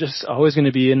they're just always going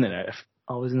to be in there,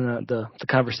 always in the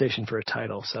conversation for a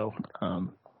title. So,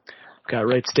 got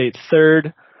Wright State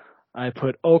third. I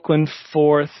put Oakland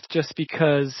fourth just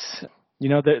because,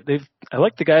 I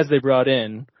like the guys they brought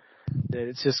in.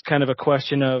 It's just kind of a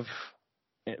question of,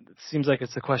 it seems like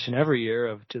it's a question every year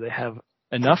of, do they have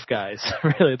enough guys?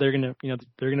 Really, they're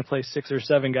gonna play 6 or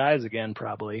 7 guys again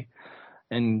probably,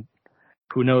 and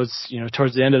who knows?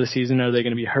 Towards the end of the season, are they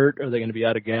going to be hurt? Or are they going to be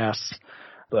out of gas?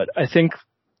 But I think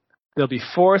they'll be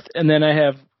fourth, and then I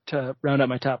have to round out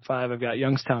my top 5. I've got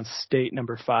Youngstown State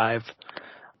number 5.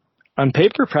 On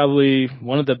paper, probably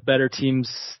one of the better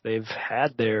teams they've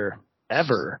had there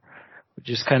ever, which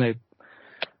just kind of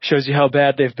shows you how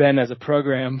bad they've been as a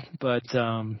program. But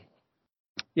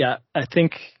yeah, I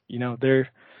think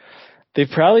they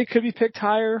probably could be picked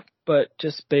higher, but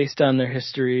just based on their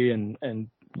history and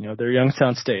they're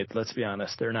Youngstown State. Let's be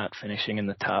honest. They're not finishing in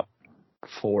the top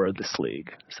 4 of this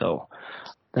league. So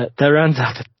that rounds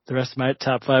out the rest of my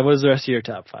top 5. What does the rest of your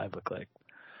top 5 look like?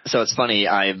 So it's funny.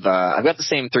 I've got the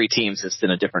same 3 teams, just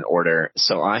in a different order.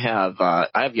 So I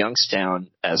have Youngstown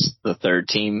as the 3rd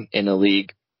team in the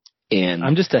league. And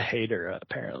I'm just a hater,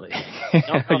 apparently.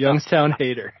 A Youngstown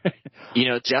hater.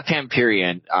 Jeff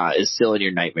Hampirian is still in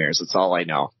your nightmares. That's all I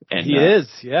know. And he is,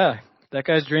 yeah. That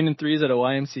guy's draining threes at a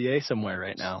YMCA somewhere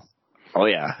right now. Oh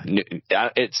yeah,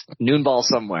 it's noon ball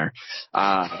somewhere.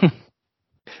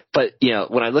 But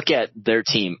when I look at their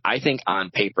team, I think on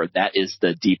paper that is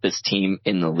the deepest team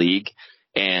in the league,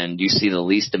 and you see the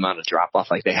least amount of drop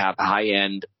off. Like, they have high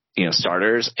end,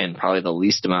 starters, and probably the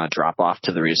least amount of drop off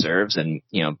to the reserves, and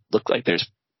look like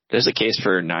there's a case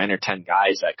for 9 or 10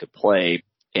 guys that could play,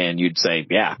 and you'd say,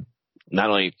 yeah, not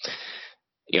only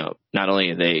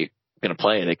are they going to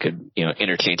play, they could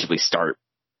interchangeably start.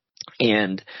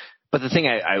 But the thing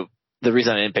the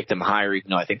reason I didn't pick them higher,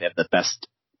 even though I think they have the best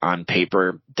on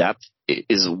paper depth,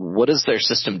 is what does their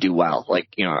system do well? Like,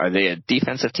 are they a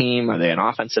defensive team? Are they an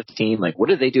offensive team? Like, what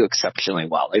do they do exceptionally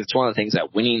well? Like, it's one of the things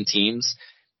that winning teams,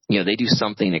 they do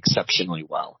something exceptionally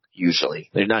well. Usually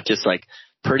they're not just like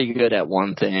pretty good at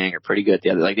one thing or pretty good at the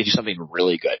other. Like, they do something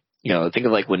really good. Think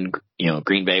of like when,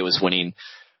 Green Bay was winning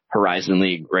Horizon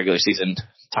League regular season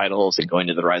titles and going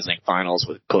to the Horizon League finals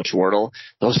with Coach Wardle.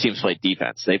 Those teams played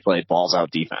defense. They played balls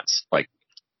out defense. Like,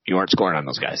 you weren't scoring on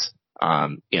those guys.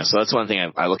 So that's one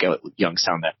thing I look at with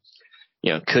Youngstown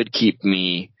that, could keep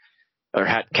me, or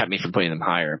kept me from putting them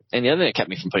higher. And the other thing that kept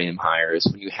me from putting them higher is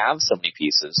when you have so many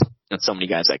pieces and so many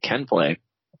guys that can play,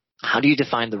 how do you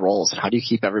define the roles and how do you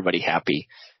keep everybody happy?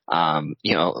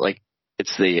 Like,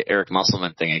 it's the Eric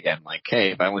Musselman thing again. Like,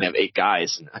 hey, if I only have 8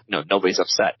 guys, nobody's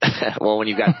upset. Well, when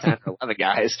you've got 10 or 11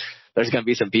 guys, there's going to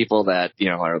be some people that,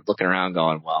 are looking around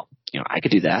going, well, I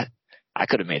could do that. I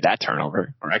could have made that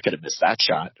turnover, or I could have missed that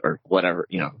shot, or whatever,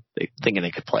 thinking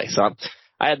they could play. So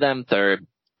I had them 3rd.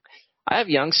 I have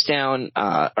Youngstown,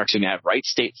 I have Wright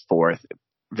State 4th.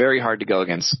 Very hard to go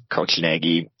against Coach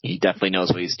Nagy. He definitely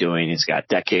knows what he's doing. He's got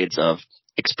decades of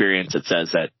experience that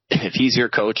says that if he's your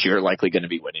coach, you're likely going to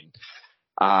be winning.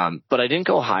 But I didn't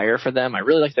go higher for them. I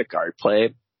really like their guard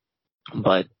play,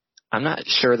 but I'm not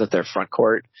sure that their front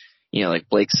court, like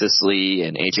Blake Sisley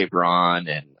and AJ Braun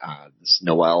and this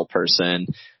Noel person,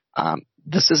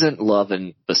 this isn't Love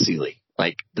and Basili.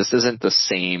 Like, this isn't the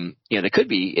same. They could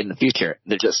be in the future.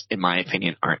 They're just, in my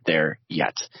opinion, aren't there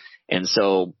yet. And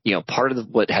so, part of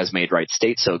what has made Wright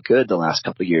State so good the last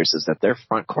couple of years is that their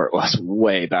front court was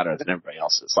way better than everybody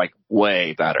else's, like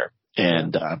way better.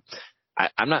 And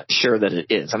I'm not sure that it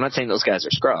is. I'm not saying those guys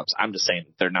are scrubs. I'm just saying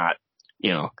they're not,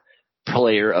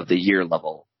 player of the year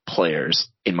level players,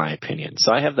 in my opinion.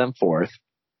 So I have them 4th.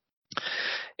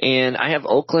 And I have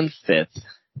Oakland 5th.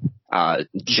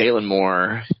 Jalen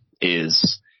Moore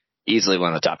is easily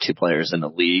one of the top 2 players in the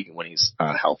league when he's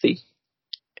healthy.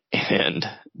 And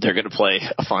they're going to play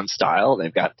a fun style.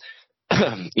 They've got,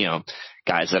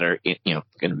 guys that are,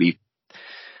 going to be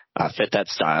fit that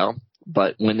style.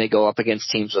 But when they go up against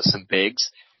teams with some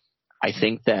bigs, I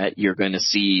think that you're going to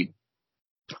see,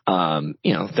 they're going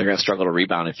to struggle to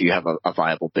rebound if you have a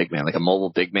viable big man, like a mobile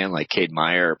big man like Cade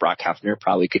Meyer or Brock Hefner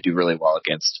probably could do really well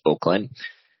against Oakland.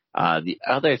 The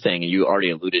other thing, and you already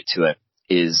alluded to it,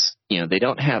 is, they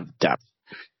don't have depth.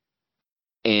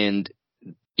 And,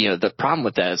 the problem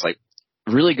with that is, like,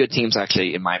 really good teams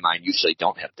actually, in my mind, usually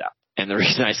don't have depth. And the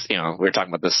reason we were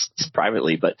talking about this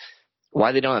privately, but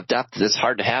why they don't have depth is it's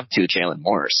hard to have 2 Jalen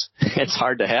Moores. It's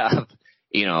hard to have,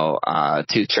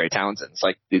 2 Trey Townsends.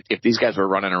 Like, if these guys were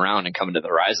running around and coming to the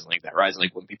Horizon League, that Horizon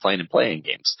League wouldn't be playing in playing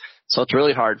games. So it's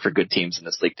really hard for good teams in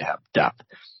this league to have depth.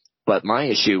 But my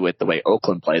issue with the way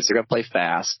Oakland plays, they're going to play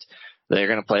fast, they're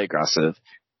going to play aggressive,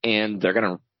 and they're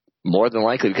going to, more than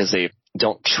likely, because they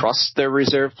don't trust their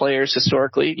reserve players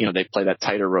historically, they play that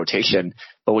tighter rotation.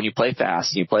 But when you play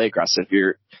fast and you play aggressive,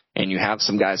 and you have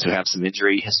some guys who have some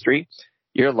injury history,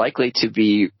 you're likely to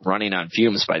be running on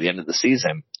fumes by the end of the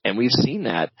season. And we've seen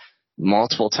that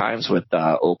multiple times with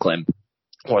Oakland,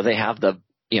 where they have the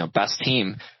best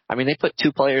team. I mean, they put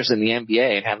 2 players in the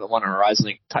NBA and haven't won a Horizon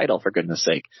League title, for goodness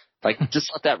sake. Like,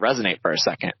 just let that resonate for a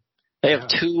second. They have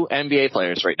 2 NBA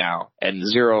players right now and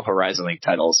 0 Horizon League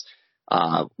titles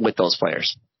with those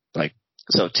players. Like,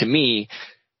 so to me,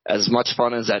 as much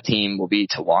fun as that team will be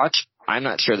to watch, I'm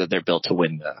not sure that they're built to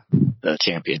win the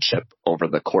championship over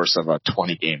the course of a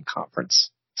 20-game conference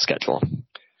schedule.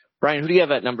 Brian, who do you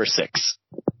have at number 6?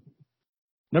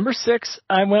 Number 6,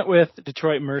 I went with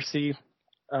Detroit Mercy.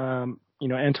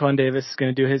 Antoine Davis is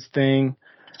going to do his thing.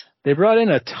 They brought in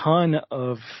a ton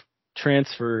of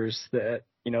transfers that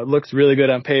it looks really good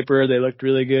on paper. They looked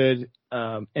really good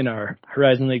in our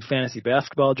Horizon League fantasy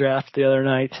basketball draft the other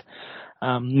night.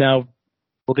 Now,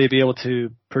 will they be able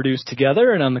to produce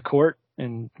together and on the court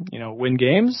and, win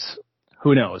games?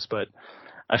 Who knows? But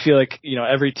I feel like,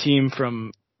 every team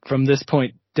from this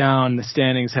point down the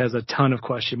standings has a ton of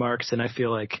question marks, and I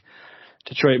feel like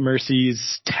Detroit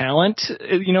Mercy's talent,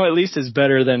 at least is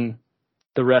better than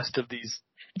the rest of these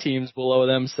teams below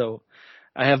them. So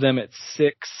I have them at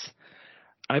 6.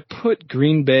 I put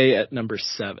Green Bay at number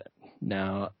 7.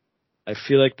 Now, I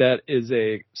feel like that is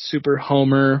a super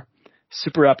homer,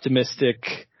 super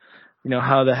optimistic,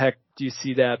 how the heck do you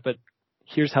see that? But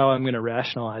here's how I'm going to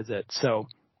rationalize it. So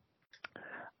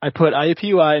I put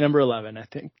IUPUI number 11. I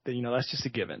think that, that's just a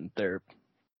given.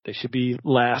 They should be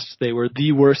last. They were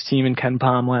the worst team in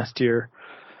KenPom last year.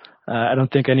 I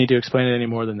don't think I need to explain it any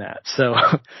more than that. So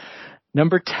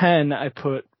number 10, I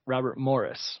put Robert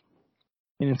Morris.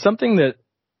 And it's something that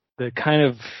kind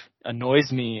of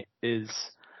annoys me is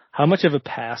how much of a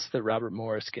pass that Robert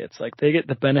Morris gets. Like, they get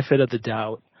the benefit of the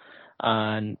doubt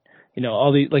on,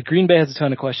 all the, like, Green Bay has a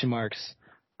ton of question marks.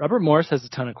 Robert Morris has a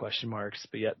ton of question marks,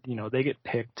 but yet, they get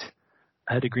picked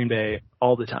ahead of Green Bay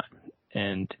all the time.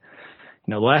 And,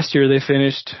 last year they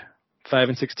finished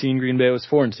 5-16. Green Bay was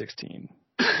 4-16.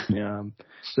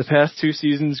 The past 2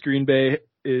 seasons, Green Bay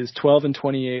is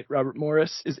 12-28. Robert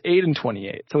Morris is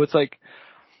 8-28. So it's like,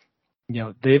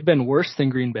 they've been worse than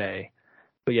Green Bay,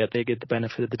 but yet they get the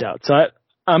benefit of the doubt. So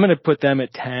I'm going to put them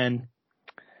at 10.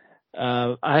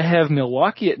 I have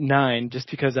Milwaukee at 9 just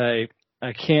because I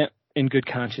can't in good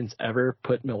conscience ever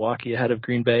put Milwaukee ahead of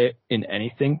Green Bay in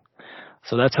anything.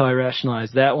 So that's how I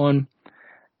rationalize that one.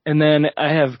 And then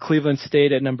I have Cleveland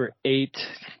State at number 8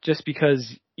 just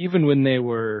because even when they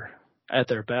were at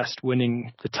their best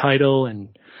winning the title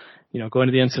and, going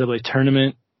to the NCAA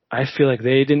tournament, I feel like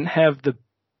they didn't have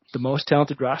the most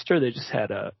talented roster. They just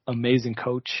had a amazing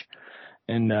coach.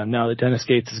 And now that Dennis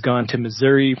Gates has gone to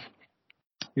Missouri,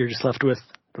 you're just left with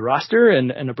the roster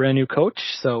and a brand new coach.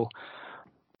 So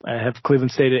I have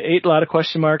Cleveland State at 8, a lot of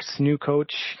question marks, new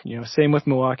coach, same with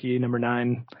Milwaukee, number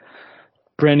 9,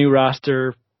 brand new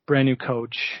roster, brand new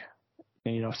coach.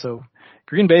 And, so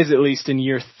Green Bay's at least in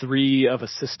year 3 of a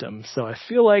system. So I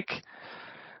feel like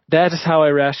that is how I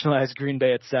rationalize Green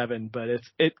Bay at 7, but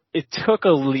it took a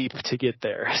leap to get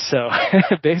there. So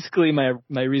basically my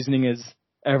reasoning is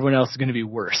everyone else is going to be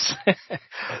worse.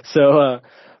 So,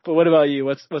 but what about you?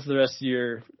 What's the rest of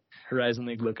your Horizon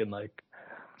League looking like?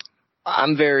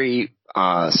 I'm very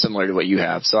similar to what you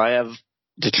have. So I have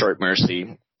Detroit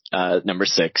Mercy, number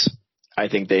 6. I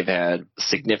think they've had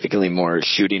significantly more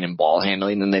shooting and ball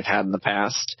handling than they've had in the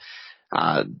past.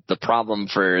 The problem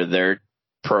for their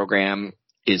program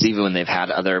is even when they've had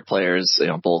other players,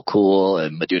 Bull Cool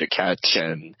and Maduda Catch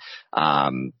and,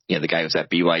 the guy who's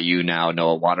at BYU now,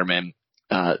 Noah Waterman,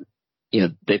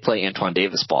 they play Antoine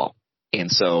Davis ball.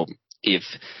 And so I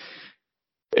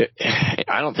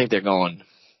don't think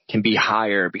can be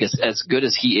higher because as good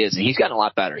as he is, and he's gotten a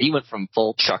lot better. He went from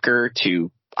full chucker to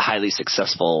highly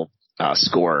successful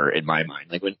scorer in my mind.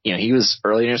 Like when, he was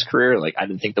early in his career, like I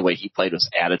didn't think the way he played was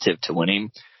additive to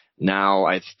winning. Now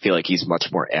I feel like he's much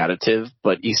more additive,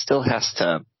 but he still has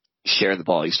to share the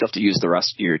ball. You still have to use the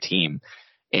rest of your team.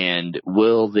 And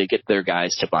will they get their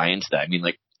guys to buy into that? I mean,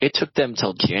 like it took them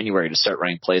till January to start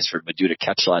running plays for Maduda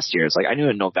Catch last year. It's like I knew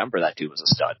in November that dude was a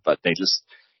stud, but they just,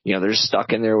 they're just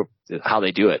stuck in there how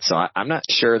they do it. So I'm not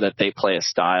sure that they play a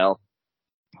style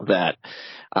that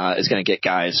is going to get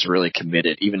guys really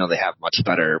committed, even though they have much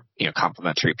better,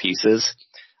 complementary pieces.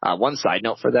 One side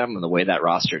note for them and the way that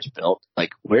roster is built, like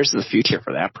where's the future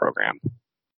for that program?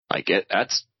 Like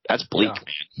that's bleak,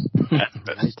 man.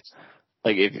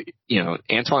 Like if,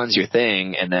 Antoine's your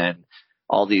thing and then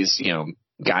all these,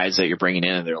 guys that you're bringing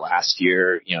in their last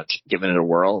year, giving it a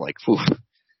whirl, like, whew,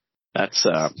 that's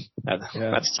a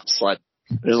sled.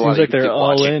 There's Seems like they're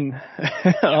all in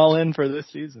for this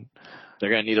season. They're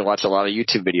going to need to watch a lot of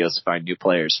YouTube videos to find new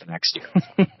players for next year.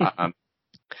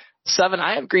 7,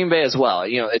 I have Green Bay as well.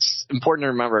 It's important to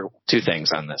remember 2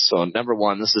 things on this. So number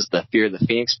 1, this is the Fear the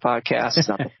Phoenix podcast.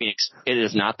 It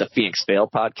is not the Phoenix Fail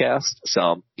podcast. So,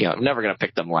 I'm never going to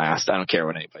pick them last. I don't care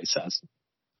what anybody says.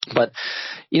 But,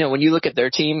 when you look at their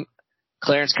team,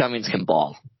 Clarence Cummings can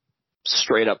ball.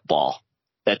 Straight up ball.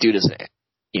 That dude is,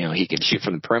 he can shoot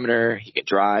from the perimeter, he can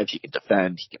drive, he can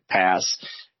defend, he can pass.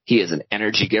 He is an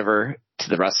energy giver to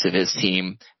the rest of his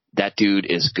team. That dude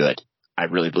is good. I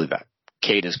really believe that.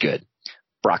 Cade is good.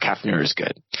 Brock Hefner is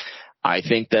good. I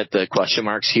think that the question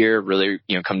marks here really,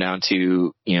 come down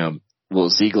to, will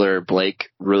Ziegler, Blake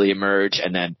really emerge?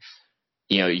 And then,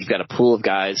 you've got a pool of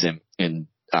guys in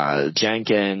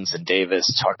Jenkins and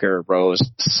Davis, Tucker, Rose,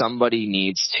 somebody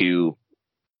needs to,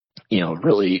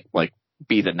 really like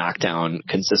be the knockdown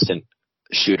consistent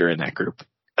shooter in that group.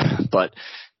 But,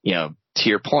 to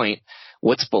your point,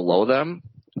 what's below them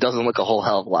doesn't look a whole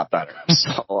hell of a lot better.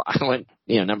 So I went,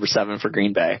 number 7 for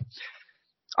Green Bay.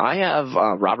 I have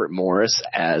Robert Morris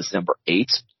as number 8.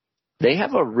 They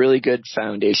have a really good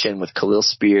foundation with Khalil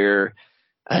Spear,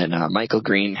 and Michael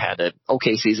Green had an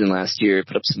okay season last year,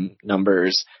 put up some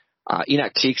numbers.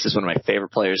 Enoch Cheeks is one of my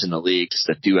favorite players in the league, just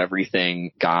a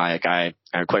do-everything guy.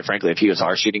 Quite frankly, if he was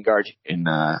our shooting guard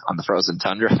on the frozen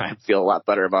tundra, I'd feel a lot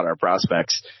better about our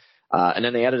prospects. And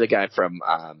then they added a guy from,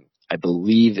 I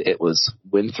believe it was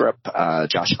Winthrop,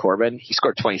 Josh Corbin. He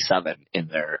scored 27 in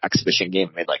their exhibition game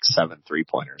and made like 7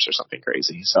 3-pointers or something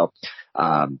crazy. So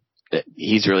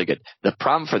he's really good. The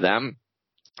problem for them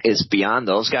is beyond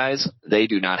those guys, they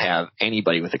do not have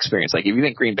anybody with experience. Like if you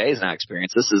think Green Bay is not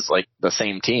experienced, this is like the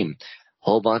same team.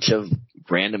 Whole bunch of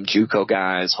random JUCO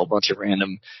guys, whole bunch of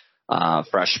random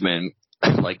freshmen.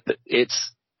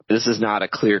 This is not a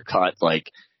clear cut,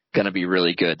 like going to be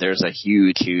really good. There's a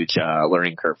huge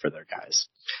learning curve for their guys.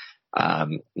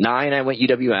 9, I went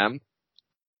UWM.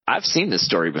 I've seen this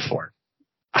story before.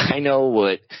 I know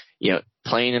what,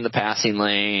 playing in the passing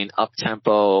lane, up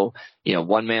tempo,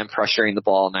 one man pressuring the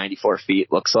ball 94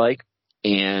 feet looks like.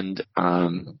 And,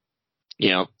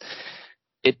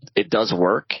 it does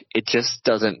work. It just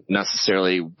doesn't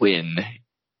necessarily win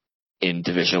in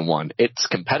Division I. It's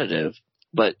competitive,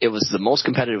 but it was the most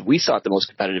competitive. We saw it the most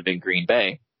competitive in Green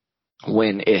Bay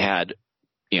when it had,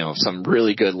 some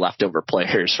really good leftover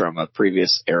players from a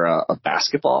previous era of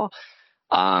basketball.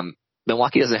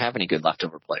 Milwaukee doesn't have any good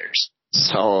leftover players.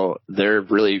 So they're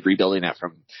really rebuilding that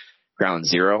from ground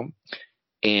zero.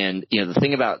 And, the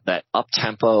thing about that up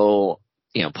tempo,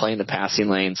 playing the passing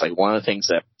lanes, like one of the things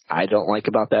that I don't like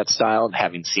about that style,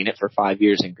 having seen it for 5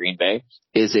 years in Green Bay,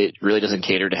 is it really doesn't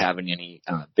cater to having any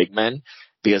big men,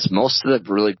 because most of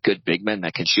the really good big men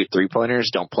that can shoot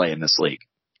 3-pointers don't play in this league.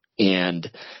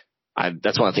 And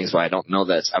that's one of the things why I don't know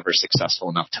that it's ever successful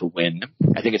enough to win.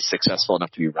 I think it's successful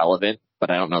enough to be relevant, but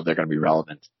I don't know if they're going to be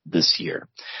relevant this year.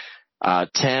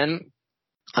 10,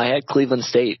 I had Cleveland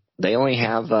State. They only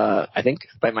have, I think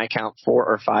by my count, 4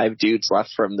 or 5 dudes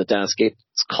left from the Dennis Gates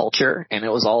culture. And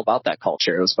it was all about that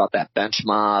culture. It was about that bench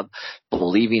mob,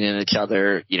 believing in each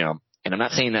other, and I'm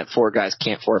not saying that 4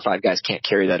 or 5 guys can't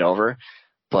carry that over,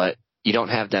 but you don't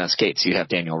have Dennis Gates. You have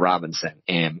Daniel Robinson.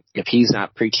 And if he's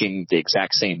not preaching the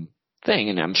exact same thing,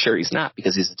 and I'm sure he's not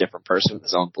because he's a different person with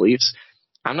his own beliefs,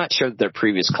 I'm not sure that their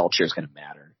previous culture is going to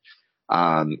matter.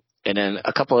 And then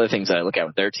a couple other things that I look at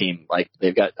with their team, like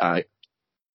they've got a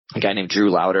guy named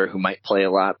Drew Lauder who might play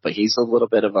a lot, but he's a little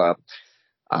bit of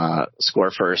a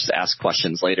score first, ask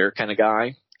questions later kind of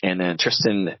guy. And then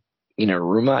Tristan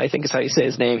Inaruma, I think is how you say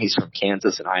his name. He's from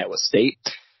Kansas and Iowa State.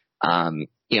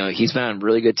 He's been on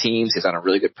really good teams. He's on a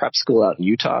really good prep school out in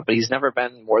Utah, but he's never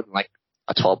been more than like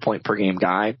a 12-point per game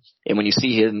guy. And when you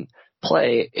see him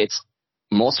play,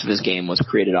 most of his game was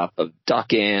created off of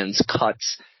duck-ins,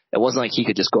 cuts. It wasn't like he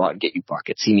could just go out and get you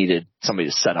buckets. He needed somebody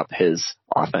to set up his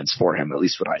offense for him, at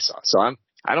least what I saw. So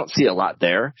I don't see a lot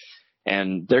there.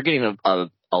 And they're getting a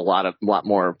lot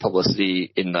more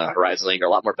publicity in the Horizon League, or a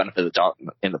lot more benefit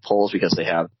in the polls because they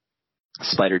have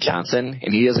Spider Johnson,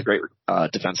 and he is a great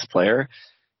defensive player.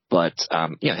 But,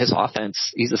 his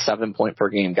offense, he's a 7-point per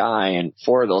game guy, and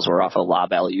 4 of those were off of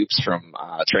lob alley-oops from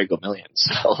Trey Gomillion.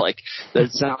 So,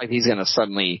 it's not like he's going to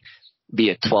suddenly be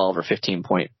a 12 or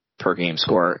 15-point per game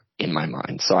scorer in my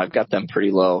mind. So I've got them pretty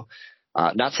low.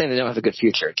 Not saying they don't have a good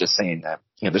future, just saying that,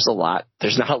 there's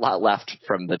not a lot left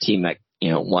from the team that,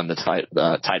 won the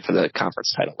tied for the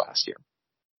conference title last year.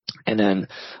 And then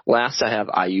last I have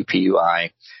IUPUI.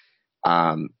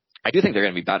 I do think they're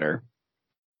going to be better,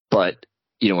 but,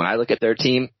 when I look at their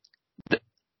team,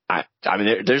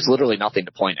 there's literally nothing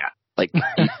to point at.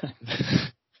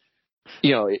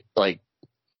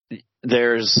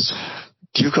 There's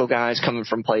JUCO guys coming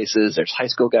from places. There's high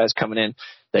school guys coming in.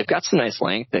 They've got some nice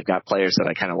length. They've got players that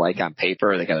I kind of like on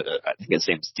paper. They got, I think his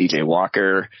name's DJ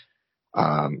Walker,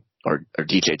 or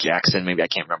DJ Jackson. Maybe I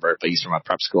can't remember, but he's from a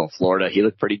prep school in Florida. He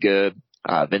looked pretty good.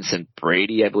 Vincent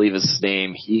Brady, I believe is his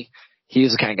name. He's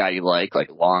the kind of guy you like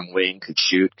long wing, could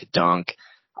shoot, could dunk.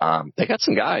 They got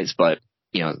some guys, but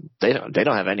they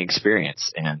don't have any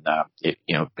experience. And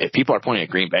if people are pointing at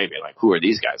Green Bay, be like, who are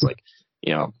these guys?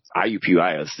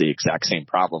 IUPUI has the exact same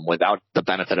problem without the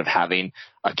benefit of having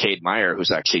a Cade Meyer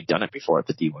who's actually done it before at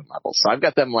the D1 level. So I've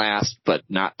got them last, but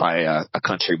not by a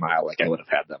country mile like I would have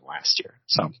had them last year.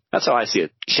 So that's how I see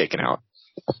it shaking out.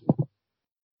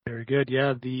 Very good.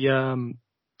 Yeah.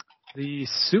 The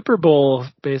Super Bowl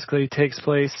basically takes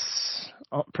place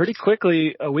pretty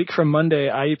quickly a week from Monday,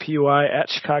 IUPUI at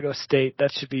Chicago State.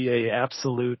 That should be a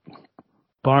absolute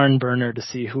barn burner to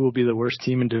see who will be the worst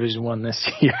team in Division I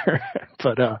this year.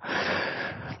 But as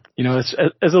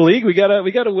a league, we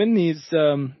gotta win these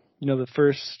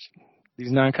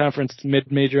these non-conference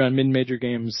mid-major on mid-major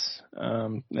games.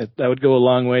 That would go a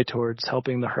long way towards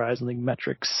helping the Horizon League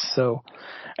metrics. So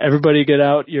everybody get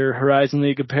out your Horizon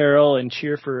League apparel and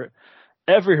cheer for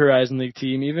every Horizon League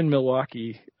team, even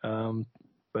Milwaukee.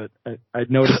 But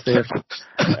I'd noticed they have,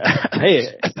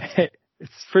 hey,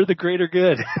 it's for the greater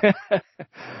good.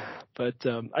 But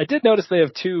I did notice they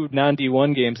have 2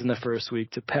 non-D1 games in the first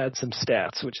week to pad some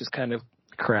stats, which is kind of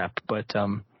crap. But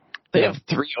they have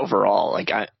 3 overall.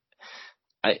 Like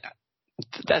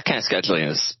that kind of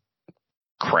scheduling is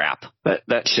crap.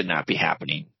 That should not be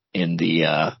happening in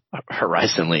the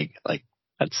Horizon League. Like,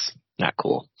 that's not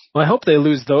cool. Well, I hope they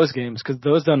lose those games because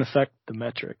those don't affect the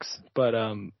metrics. But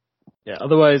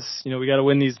otherwise, we got to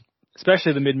win these,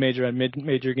 especially the mid-major and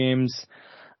mid-major games.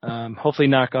 Hopefully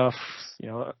knock off,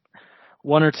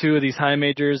 1 or 2 of these high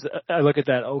majors. I look at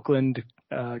that Oakland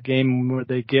game where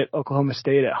they get Oklahoma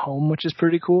State at home, which is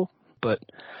pretty cool. But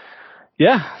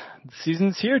yeah, the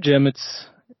season's here, Jim. It's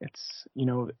I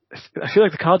feel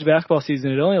like the college basketball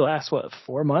season, it only lasts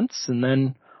 4 months, and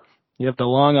then you have the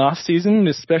long off season,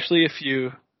 especially if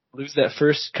you lose that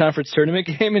first conference tournament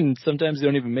game, and sometimes you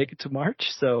don't even make it to March.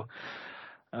 So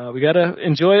we got to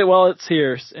enjoy it while it's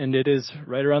here, and it is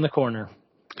right around the corner.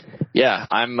 Yeah,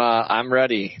 I'm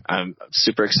ready. I'm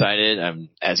super excited.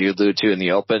 As you alluded to in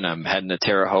the open, I'm heading to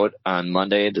Terre Haute on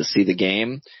Monday to see the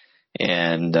game.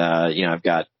 And, I've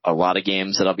got a lot of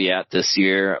games that I'll be at this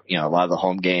year, a lot of the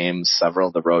home games, several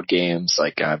of the road games.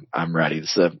 Like, I'm ready.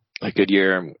 This is a good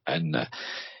year, and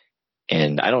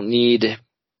I don't need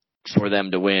for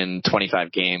them to win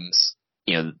 25 games.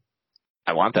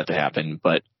 I want that to happen,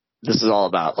 but this is all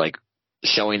about like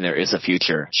showing there is a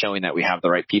future, showing that we have the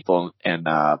right people and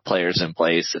players in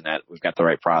place, and that we've got the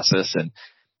right process. And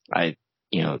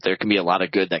there can be a lot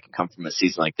of good that can come from a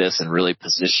season like this, and really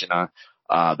position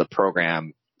the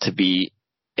program to be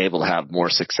able to have more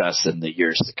success in the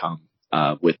years to come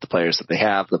with the players that they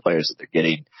have, the players that they're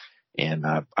getting, and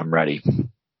I'm ready.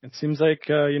 It seems like,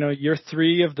 year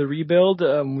 3 of the rebuild.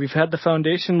 We've had the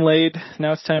foundation laid.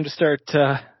 Now it's time to start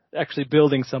actually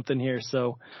building something here.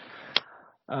 So,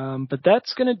 but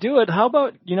that's going to do it. How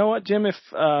about, Jim, if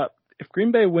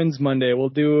Green Bay wins Monday, we'll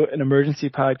do an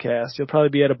emergency podcast. You'll probably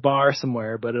be at a bar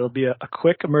somewhere, but it'll be a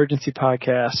quick emergency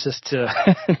podcast just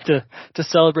to to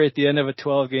celebrate the end of a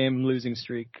 12-game losing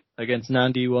streak against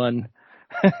non-D1,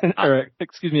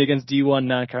 against D1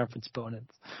 non-conference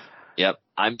opponents. Yep,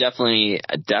 I'm definitely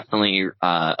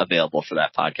available for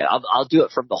that podcast. I'll do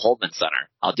it from the Holman Center.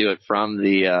 I'll do it from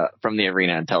the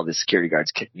arena until the security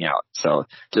guards kick me out. So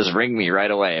just ring me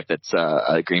right away if it's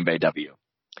a Green Bay W.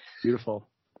 Beautiful.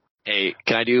 Hey,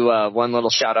 can I do one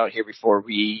little shout out here before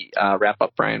we wrap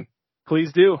up, Brian?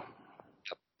 Please do.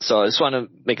 So I just want to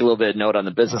make a little bit of note on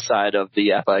the business side of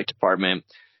the athletic department.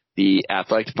 The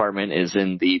athletic department is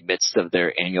in the midst of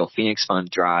their annual Phoenix Fund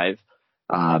drive.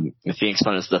 The Phoenix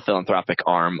Fund is the philanthropic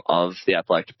arm of the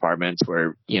athletic department,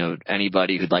 where,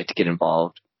 anybody who'd like to get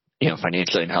involved,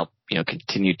 financially and help,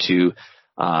 continue to,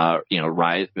 help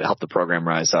the program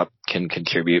rise up can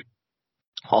contribute.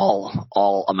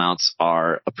 All amounts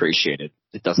are appreciated.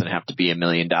 It doesn't have to be $1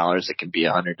 million. It can be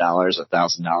 $100, $1,000,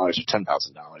 or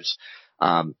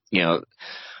 $10,000.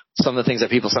 Some of the things that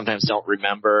people sometimes don't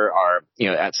remember are,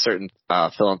 at certain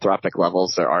philanthropic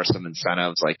levels, there are some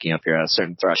incentives. Like, if you're at a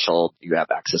certain threshold, you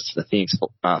have access to the Phoenix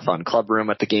Fund Club Room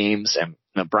at the games. And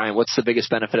Brian, what's the biggest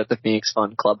benefit of the Phoenix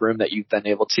Fund Club Room that you've been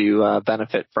able to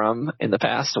benefit from in the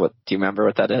past? Do you remember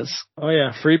what that is? Oh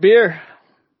yeah, free beer.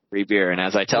 Free beer. And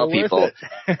as I tell people,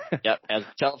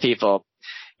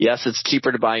 yes, it's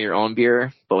cheaper to buy your own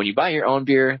beer, but when you buy your own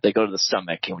beer, they go to the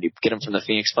stomach. And when you get them from the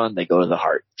Phoenix Fund, they go to the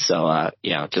heart. So,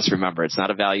 just remember, it's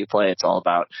not a value play. It's all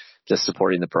about just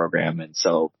supporting the program. And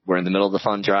so we're in the middle of the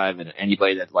fund drive, and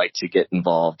anybody that'd like to get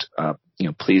involved,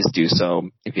 please do so.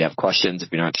 If you have questions,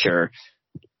 if you're not sure,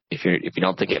 if you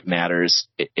don't think it matters,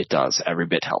 it does. Every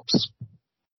bit helps.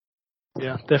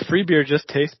 Yeah. The free beer just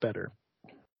tastes better.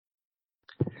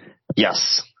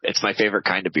 Yes. It's my favorite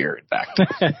kind of beer, in fact.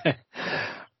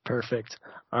 Perfect.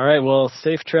 All right. Well,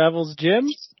 safe travels, Jim.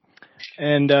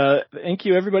 And thank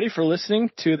you, everybody, for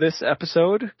listening to this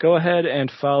episode. Go ahead and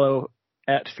follow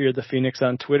at Fear the Phoenix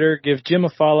on Twitter. Give Jim a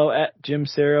follow at Jim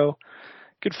Saro. You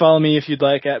could follow me if you'd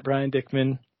like at Brian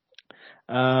Dickman.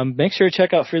 Make sure to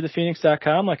check out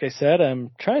fearthephoenix.com. Like I said,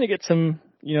 I'm trying to get some,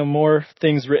 more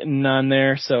things written on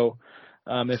there. So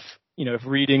if if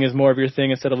reading is more of your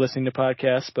thing instead of listening to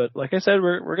podcasts. But like I said,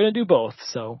 we're going to do both.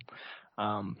 So,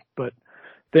 but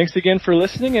thanks again for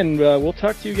listening, and we'll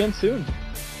talk to you again soon.